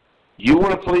 look, you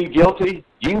want to plead guilty?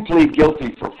 You can plead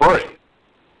guilty for free.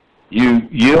 You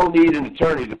don't need an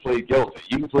attorney to plead guilty.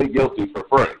 You can plead guilty for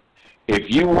free. If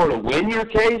you want to win your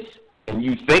case and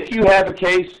you think you have a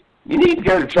case, you need to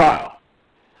go to trial.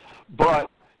 But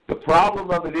the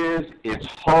problem of it is it's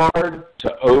hard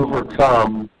to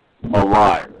overcome a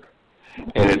liar.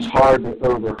 And it's hard to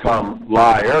overcome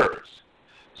liars.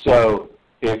 So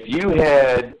if you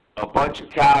had a bunch of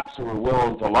cops who were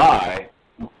willing to lie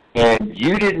and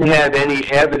you didn't have any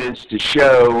evidence to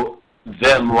show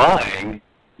them lying,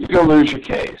 you're going to lose your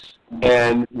case.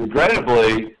 And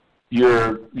regrettably,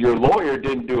 your lawyer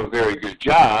didn't do a very good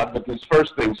job because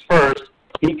first things first,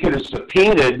 he could have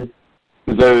subpoenaed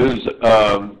those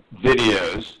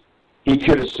videos. He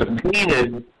could have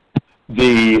subpoenaed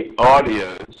the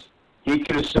audios. He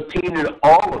could have subpoenaed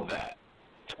all of that.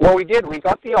 Well, we did. We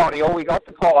got the audio. We got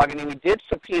the call log, and we did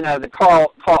subpoena the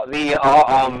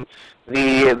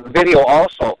video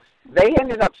also. They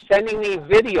ended up sending me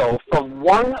video from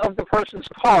one of the person's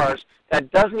cars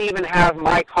that doesn't even have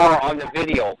my car on the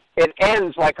video. It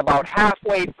ends like about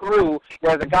halfway through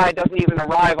where the guy doesn't even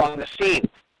arrive on the scene.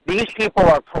 These people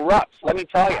are corrupt, let me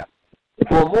tell you.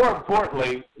 Well, more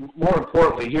importantly,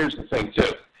 here's the thing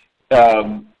too.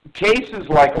 Cases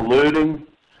like eluding,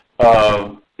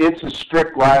 it's a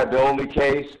strict liability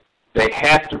case. They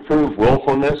have to prove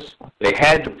willfulness. They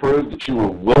had to prove that you were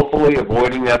willfully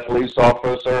avoiding that police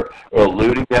officer or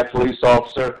eluding that police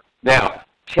officer. Now,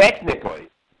 technically,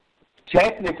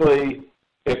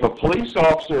 if a police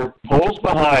officer pulls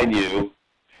behind you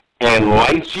and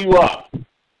lights you up,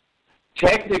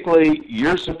 technically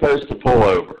you're supposed to pull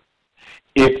over.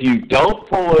 If you don't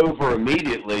pull over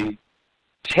immediately,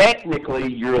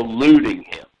 technically you're eluding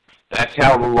him. That's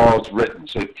how the law is written.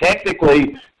 So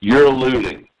technically you're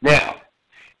eluding. Now,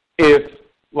 if,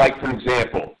 like for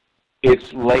example,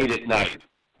 it's late at night,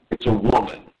 it's a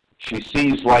woman, she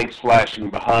sees lights flashing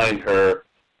behind her,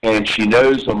 and she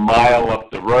knows a mile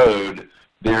up the road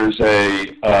there's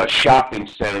a shopping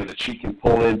center that she can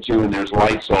pull into and there's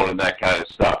lights on and that kind of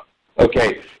stuff.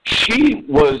 Okay, she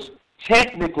was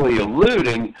technically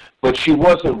eluding, but she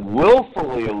wasn't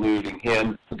willfully eluding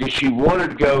him because she wanted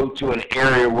to go to an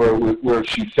area where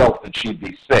she felt that she'd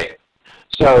be safe.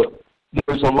 So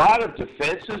there's a lot of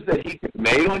defenses that he could have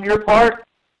made on your part,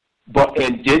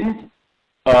 and didn't.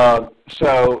 But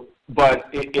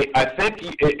I think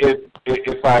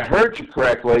if I heard you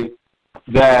correctly,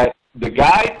 that the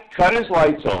guy cut his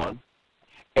lights on,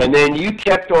 and then you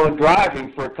kept on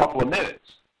driving for a couple of minutes.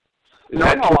 No,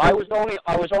 I was only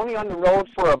on the road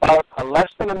for about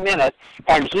less than a minute,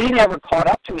 and he never caught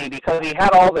up to me because he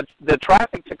had all the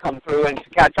traffic to come through and to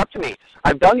catch up to me.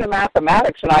 I've done the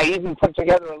mathematics, and I even put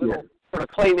together a little sort of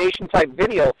claymation type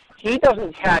video. He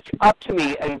doesn't catch up to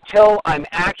me until I'm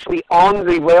actually on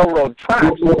the railroad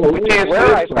tracks, which is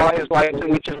where I saw his lights and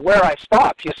which is where I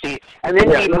stopped, you see. And then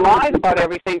he lied about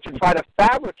everything to try to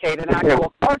fabricate an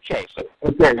actual car chase.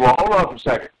 Okay, well, hold on for a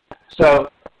second. So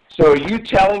are you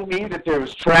telling me that there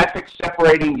was traffic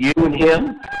separating you and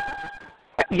him?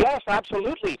 Yes,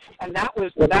 absolutely. And that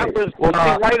was well,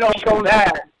 right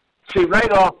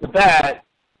off the bat,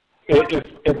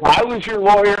 if I was your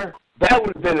lawyer, that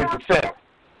would have been a defense.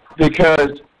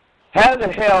 Because how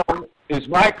the hell is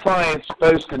my client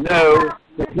supposed to know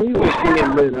that he was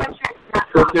being lit up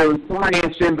if there was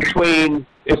science in between,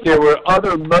 if there were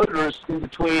other motorists in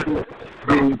between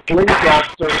the police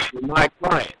officer and my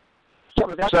client?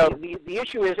 The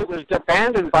issue is it was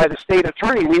abandoned by the state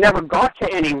attorney. We never got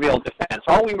to any real defense.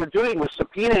 All we were doing was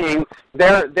subpoenaing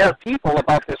their people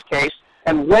about this case,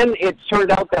 and when it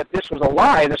turned out that this was a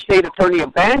lie, the state attorney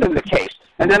abandoned the case.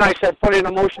 And then I said, put in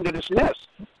a motion to dismiss.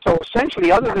 So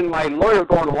essentially, other than my lawyer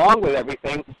going along with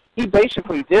everything, he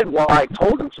basically did what I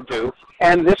told him to do,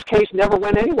 and this case never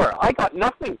went anywhere. I got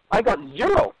nothing. I got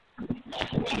zero.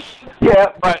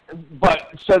 Yeah, but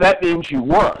so that means you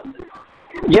won.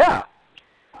 Yeah.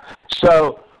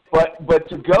 So, but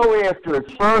to go after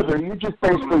it further, you're just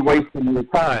basically wasting your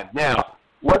time. Now,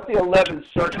 what the 11th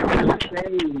Circuit was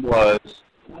saying was,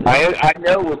 I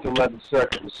know what the 11th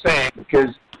Circuit was saying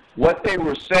because what they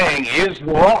were saying is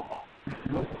wrong.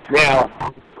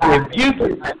 Now, if you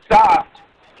get stopped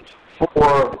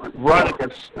for running a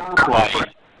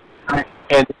stoplight,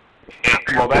 and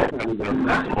well, that's not even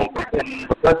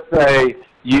acceptable. Let's say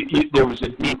there was a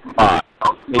DUI,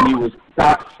 and you were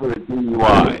stopped for a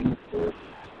DUI.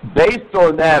 Based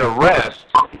on that arrest,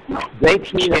 they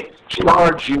can't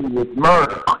charge you with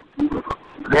murder.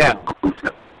 Now,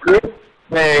 if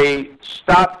they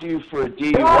stopped you for a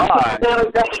DUI,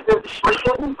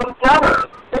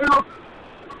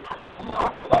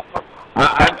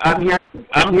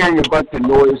 I'm hearing a bunch of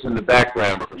noise in the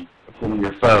background from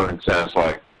your phone. It sounds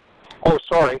like. Oh,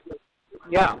 sorry.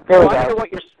 Yeah,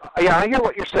 I hear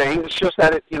what you're saying. It's just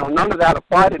that none of that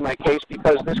applied in my case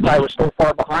because this guy was so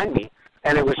far behind me,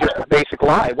 and it was just a basic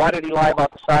lie. Why did he lie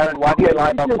about the siren? Why did he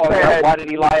lie about why did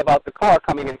he lie about the car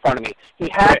coming in front of me? He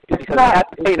had to because he had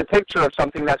to paint a picture of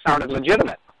something that sounded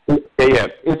legitimate. Yeah,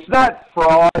 it's not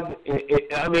fraud.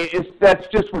 That's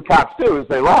just what cops do is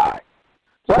they lie.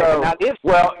 So,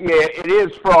 it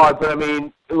is fraud. But I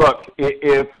mean, look,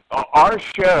 if our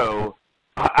show,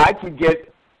 I could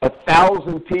get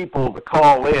 1,000 people to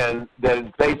call in that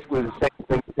is basically the same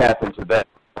thing that happened to them.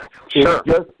 Sure.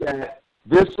 It's just that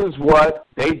this is what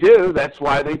they do. That's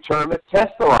why they term it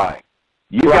testifying.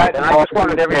 Right, and I just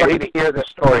wanted everybody to hear this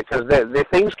story because the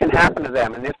things can happen to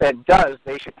them, and if that does,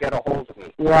 they should get a hold of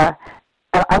me. Yeah.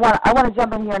 I want to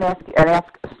jump in here and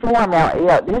ask Storm now.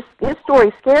 His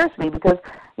story scares me because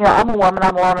I'm a woman.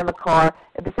 I'm alone in the car.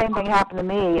 If the same thing happened to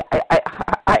me,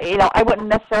 I wouldn't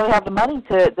necessarily have the money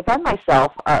to defend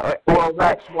myself.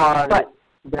 That's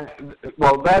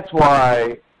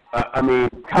why.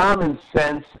 Common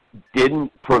sense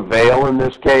didn't prevail in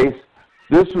this case.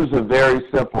 This was a very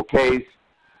simple case.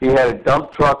 He had a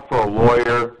dump truck for a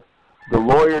lawyer. The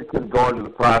lawyer could have gone to the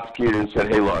prosecutor and said,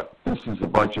 "Hey, look, this is a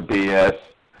bunch of BS.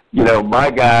 My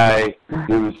guy.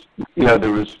 There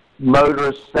was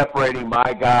motorists separating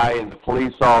my guy and the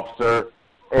police officer.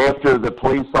 After the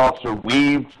police officer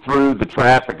weaved through the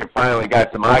traffic and finally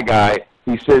got to my guy,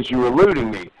 he says, 'You're eluding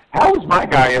me.' How was my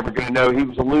guy ever going to know he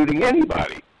was eluding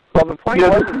anybody?" Well, the point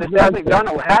was that the Attorney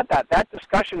General had that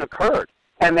discussion occurred,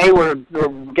 and they were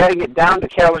getting it down to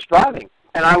careless driving.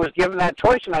 And I was given that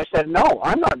choice, and I said, no,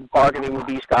 I'm not bargaining with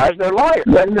these guys. They're liars.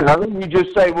 No, you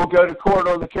just say, we'll go to court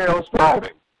on the careless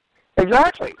driving.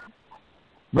 Exactly.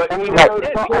 But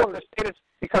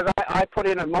because I put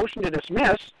in a motion to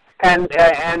dismiss, and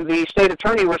the state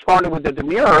attorney responded with the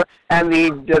demurrer, and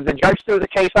the judge threw the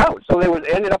case out. So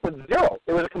ended up with zero.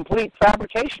 It was a complete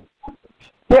fabrication.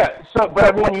 Yeah. So, but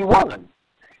I mean, you won.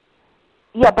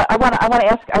 Yeah, but I want to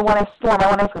ask Storm. I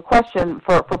want to ask a question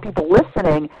for people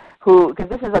listening, because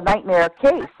this is a nightmare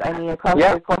case. I mean, it cost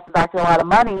the doctor a lot of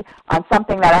money on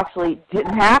something that actually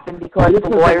didn't happen because the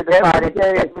lawyer decided.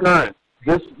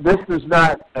 This is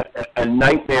not a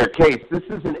nightmare case. This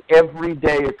is an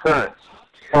everyday occurrence.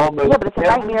 Almost. Yeah, but it's a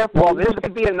nightmare. Well, this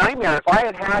could be a nightmare if I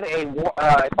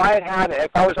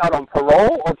was out on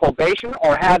parole or probation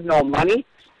or had no money.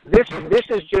 This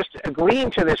is just agreeing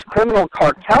to this criminal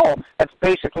cartel that's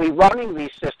basically running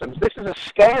these systems. This is a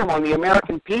scam on the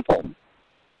American people.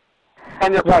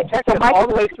 And they're protected all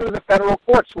the way through the federal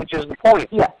courts, which is the point.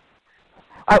 Yeah.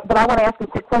 But I want to ask a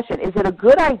quick question. Is it a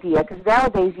good idea, because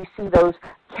nowadays you see those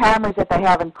cameras that they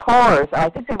have in cars, I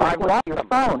think they record on your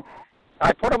phone.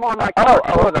 I put them on my car,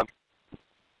 two of them.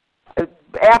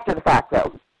 After the fact,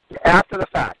 though. After the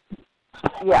fact.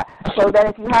 Yeah. So then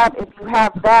if you have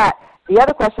that, the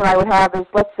other question I would have is,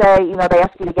 let's say, they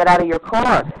ask you to get out of your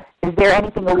car. Is there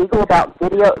anything illegal about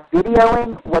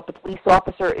videoing what the police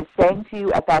officer is saying to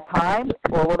you at that time,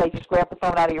 or will they just grab the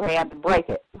phone out of your hand and break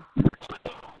it?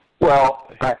 Well,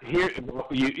 here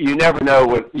you never know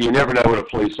what a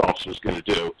police officer is going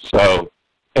to do. So,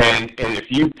 and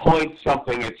if you point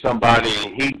something at somebody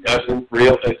and he doesn't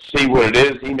see what it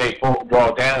is, he may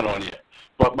draw down on you.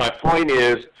 But my point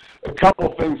is, a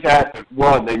couple of things happened.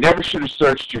 One, they never should have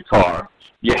searched your car.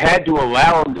 You had to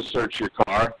allow them to search your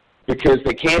car because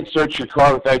they can't search your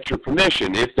car without your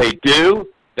permission. If they do,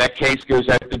 that case goes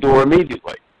out the door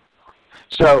immediately.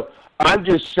 So I'm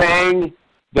just saying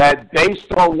that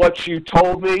based on what you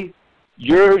told me,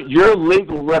 your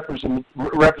legal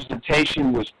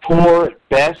representation was poor at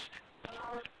best.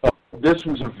 This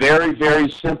was a very, very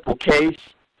simple case.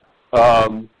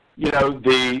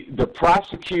 The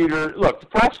prosecutor, the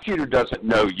prosecutor doesn't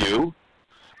know you.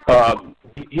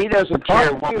 He doesn't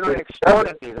care what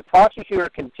extorted me. The prosecutor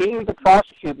continued to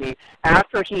prosecute me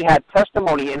after he had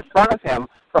testimony in front of him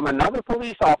from another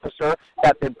police officer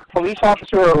that the police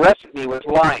officer who arrested me was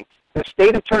lying. The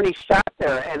state attorney sat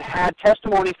there and had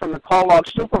testimony from the call log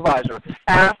supervisor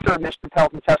after Mr.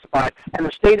 Pelton testified, and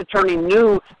the state attorney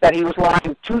knew that he was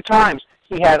lying 2 times.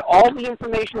 He had all the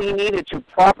information he needed to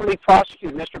properly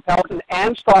prosecute Mr. Pelton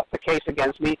and stop the case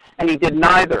against me, and he did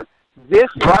neither. This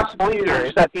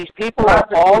is that these people are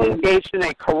all engaged in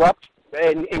a corrupt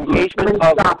engagement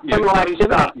of criminal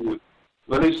activity.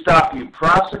 Let me stop you.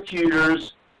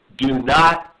 Prosecutors do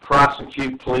not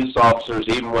prosecute police officers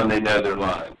even when they know they're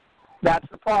lying. That's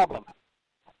the problem.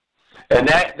 And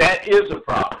that is a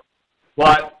problem.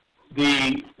 But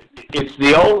it's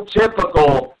the old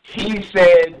typical he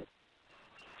said.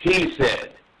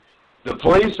 The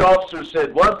police officer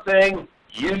said one thing,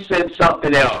 you said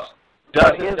something else.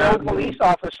 His own police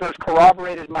officers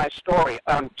corroborated my story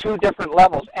on 2 different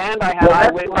levels, and I had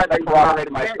eyewitnesses that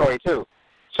corroborated my story too.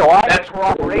 So I had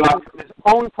corroboration from his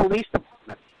own police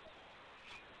department.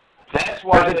 That's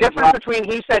why there's a difference between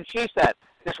he said, she said.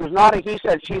 This was not a he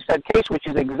said, she said case, which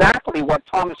is exactly what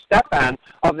Thomas Stephan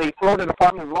of the Florida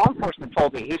Department of Law Enforcement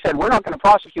told me. He said, we're not going to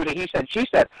prosecute a he said, she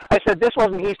said. I said, this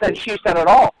wasn't he said, she said at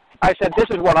all. I said, this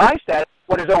is what I said,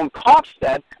 what his own cop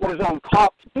said, what his own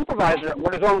cop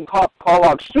call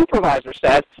log supervisor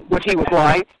said, which he was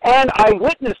lying, and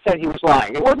eyewitness said he was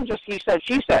lying. It wasn't just he said,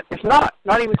 she said. It's not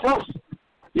even close.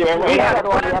 Yeah, he had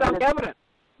forensic evidence.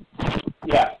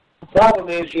 Yeah. The problem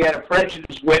is you had a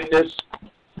prejudiced witness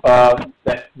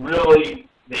that really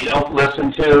they don't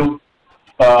listen to.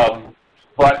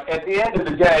 But at the end of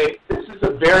the day, this is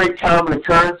a very common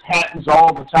occurrence, happens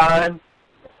all the time.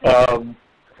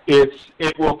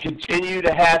 It will continue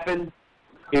to happen.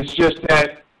 It's just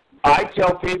that I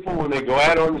tell people when they go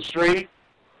out on the street,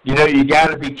 you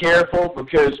got to be careful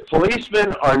because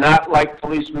policemen are not like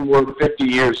policemen were 50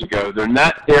 years ago. They're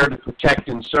not there to protect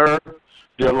and serve.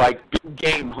 They're like big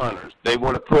game hunters. They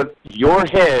want to put your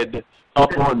head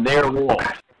up on their wall.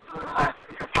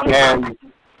 And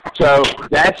so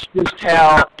that's just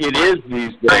how it is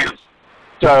these days.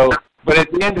 So, but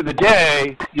at the end of the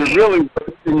day, you're really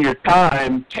wasting your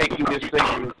time taking this thing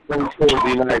to the Supreme Court of the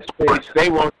United States. They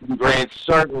won't even grant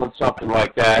cert on something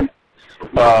like that.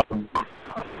 By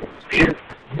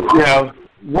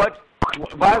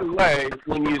the way,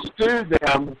 when you sued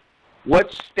them,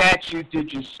 what statute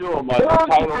did you sue them under? I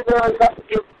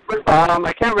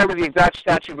can't remember the exact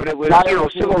statute, but it was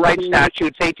civil rights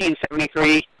statutes,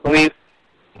 1873, I believe.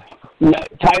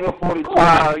 Title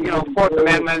 42. Fourth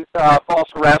Amendment, false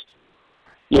arrest.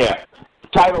 Yeah.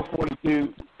 Title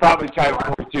 42, probably Title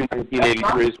 42,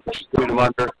 1983 is what you sued them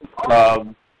under.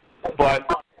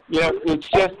 But, it's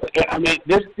just,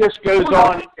 this goes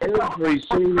on every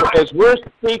single, as we're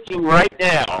speaking right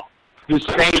now, the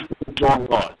same thing going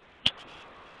on.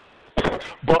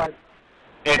 But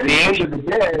at the end of the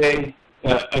day,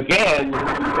 again,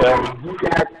 you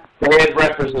got bad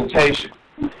representation.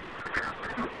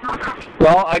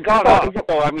 Well, I got off.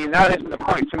 So, I mean, that isn't the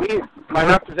point. To me, my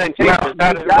representation is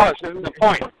that as it was. Isn't the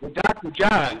point. Dr.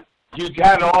 John, you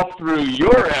got off through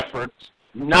your efforts,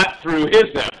 not through his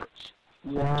efforts.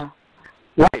 Yeah.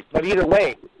 Right. But either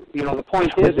way, you know, the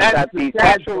point is that the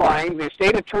feds are lying, the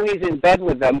state attorney's in bed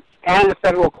with them, and the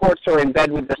federal courts are in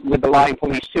bed with the lying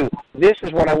police, too. This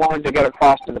is what I wanted to get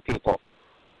across to the people.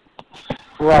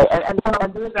 Right. And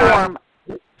Storm,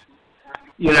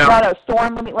 you know,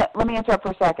 Storm, let me interrupt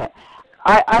for a second.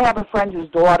 I have a friend whose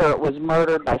daughter was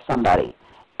murdered by somebody,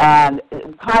 and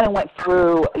kind of went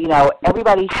through, you know,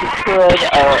 everybody she could,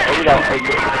 you know,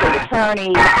 the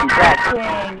attorney, Brad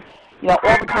King, you know,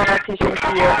 all the politicians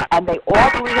here, and they all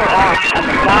threw her off, and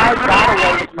the guy got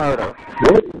away with murder.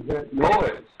 What is that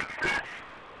noise?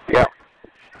 Yeah.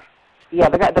 Yeah,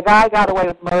 the guy got away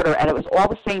with murder, and it was all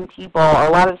the same people, or a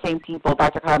lot of the same people,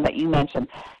 Dr. Cottam, that you mentioned.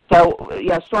 So, you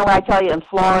know, Storm, I tell you, in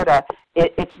Florida,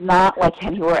 it's not like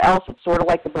anywhere else. It's sort of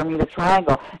like the Bermuda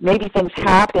Triangle. Maybe things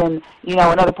happen, you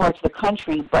know, in other parts of the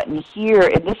country, but in here,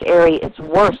 in this area, it's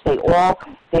worse. They all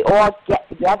get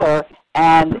together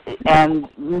and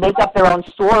make up their own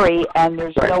story, and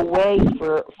there's no way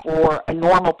for a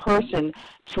normal person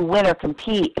to win or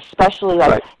compete, especially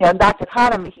like, you know, Dr.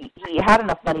 Cottam, he had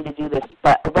enough money to do this,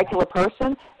 but a regular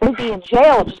person, they'd be in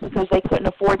jail just because they couldn't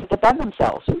afford to defend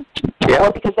themselves. Yeah.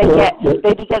 Or because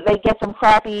they get some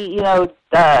crappy, you know,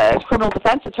 criminal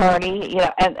defense attorney, you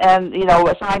know, and you know,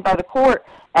 assigned by the court,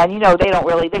 and you know, they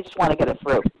just want to get it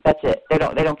through. That's it. They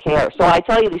don't care. So I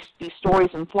tell you, these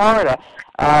stories in Florida,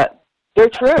 they're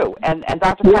true, and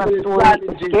Dr. Cottam's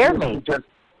story scared me.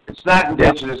 It's not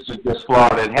indigenous to just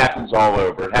Florida. It happens all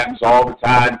over. It happens all the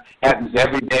time. It happens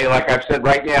every day. Like I've said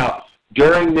right now,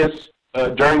 during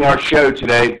our show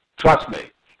today, trust me,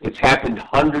 it's happened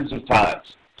hundreds of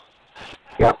times.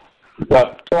 Yeah.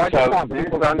 So I just want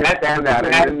people to understand that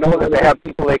and know that they have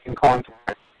people they can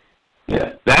contact.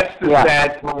 Yeah, that's the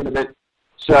sad part of it.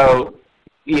 So,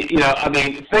 you know, I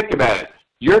mean, think about it.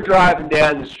 You're driving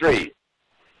down the street.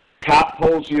 Cop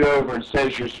pulls you over and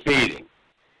says you're speeding.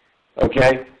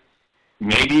 Okay?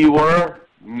 Maybe you were,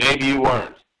 maybe you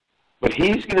weren't. But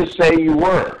he's going to say you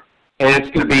were. And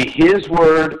it's going to be his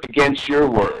word against your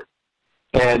word.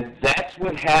 And that's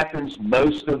what happens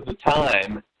most of the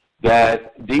time,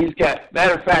 that these guys,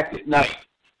 matter of fact, at night,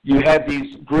 you have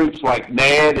these groups like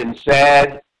MAD and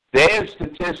SAD. They have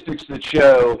statistics that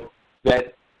show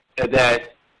that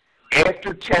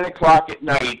after 10 o'clock at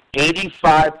night,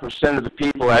 85% of the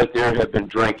people out there have been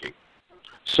drinking.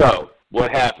 So what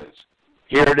happens?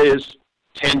 Here it is,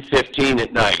 10:15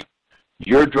 at night.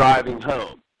 You're driving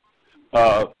home.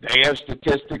 They have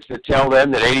statistics that tell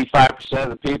them that 85% of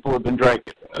the people have been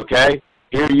drinking. Okay?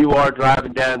 Here you are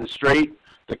driving down the street.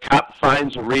 The cop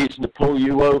finds a reason to pull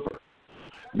you over.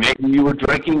 Maybe you were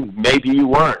drinking, maybe you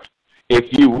weren't.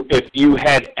 If you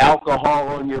had alcohol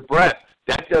on your breath,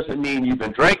 that doesn't mean you've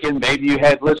been drinking. Maybe you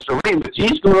had Listerine, but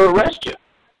he's going to arrest you.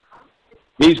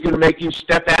 He's going to make you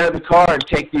step out of the car and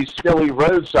take these silly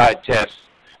roadside tests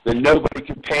that nobody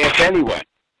can pass anyway.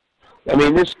 I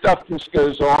mean, this stuff just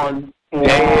goes on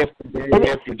day after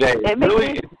day after day. It makes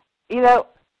me, you know,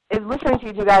 listening to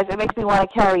you guys, it makes me want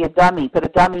to carry a dummy, put a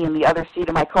dummy in the other seat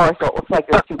of my car so it looks like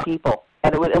there's two people.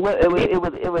 And it would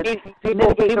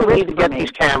people need to get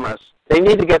these cameras. They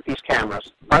need to get these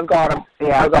cameras. I've got them.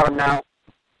 Yeah, I've got them now.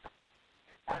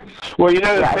 Well, you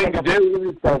know, the thing to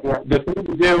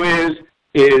do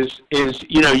is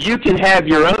you know, you can have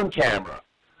your own camera.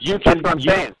 That's what I'm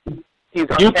saying. These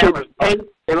are cameras.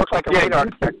 They look like a radar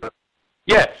detector.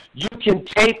 Yeah, you can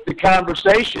tape the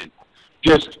conversation.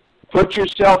 Just put your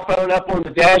cell phone up on the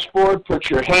dashboard, put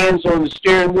your hands on the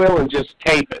steering wheel, and just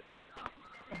tape it.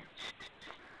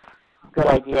 Good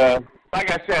idea.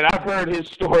 Like I said, I've heard his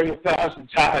story 1,000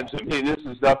 times. I mean, this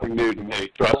is nothing new to me.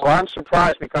 Trust me. Well, I'm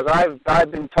surprised because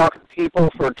I've been talking to people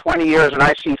for 20 years, and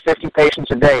I see 50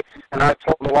 patients a day, and I've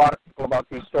told a lot of people about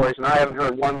these stories, and I haven't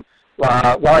heard one.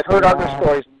 Well, I've heard other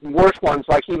stories, worse ones,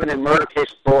 like even in murder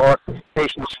cases or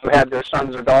patients who had their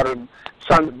sons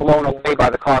blown away by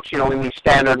the cops, you know, in the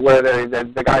standard where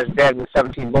the guy's dead with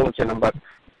 17 bullets in him. But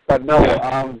no,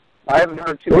 I haven't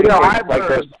heard too many cases like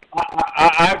this.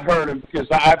 I've heard them because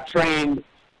I've trained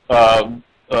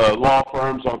law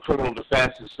firms on criminal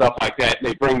defense and stuff like that. And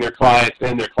they bring their clients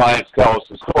in, their clients tell us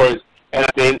the stories. And I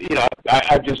mean, you know,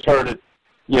 I've just heard it,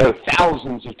 you know,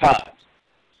 thousands of times.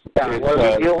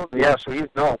 Yeah, so you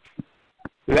know.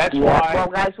 That's why. Well,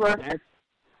 guys,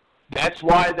 That's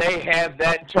why they have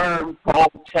that term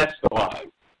called test-alive,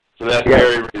 for that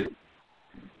very reason.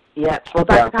 Yeah. Well,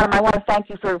 Dr. Cottam, I want to thank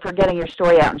you for getting your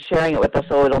story out and sharing it with us,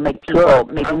 so it'll make people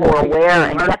maybe more aware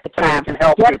and get the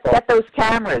get those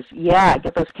cameras. Yeah,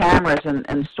 get those cameras.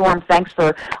 And Storm, thanks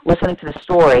for listening to the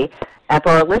story. And for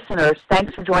our listeners,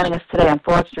 thanks for joining us today on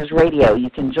Fraudsters Radio. You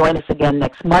can join us again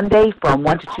next Monday from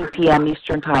 1 to 2 p.m.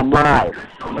 Eastern Time live.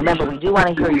 Remember, we do want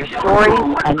to hear your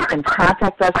stories, and you can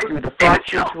contact us through the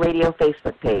Fraudsters Radio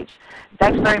Facebook page.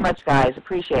 Thanks very much, guys.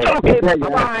 Appreciate it. Okay,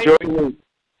 bye-bye.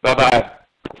 Bye-bye.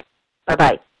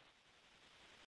 Bye-bye.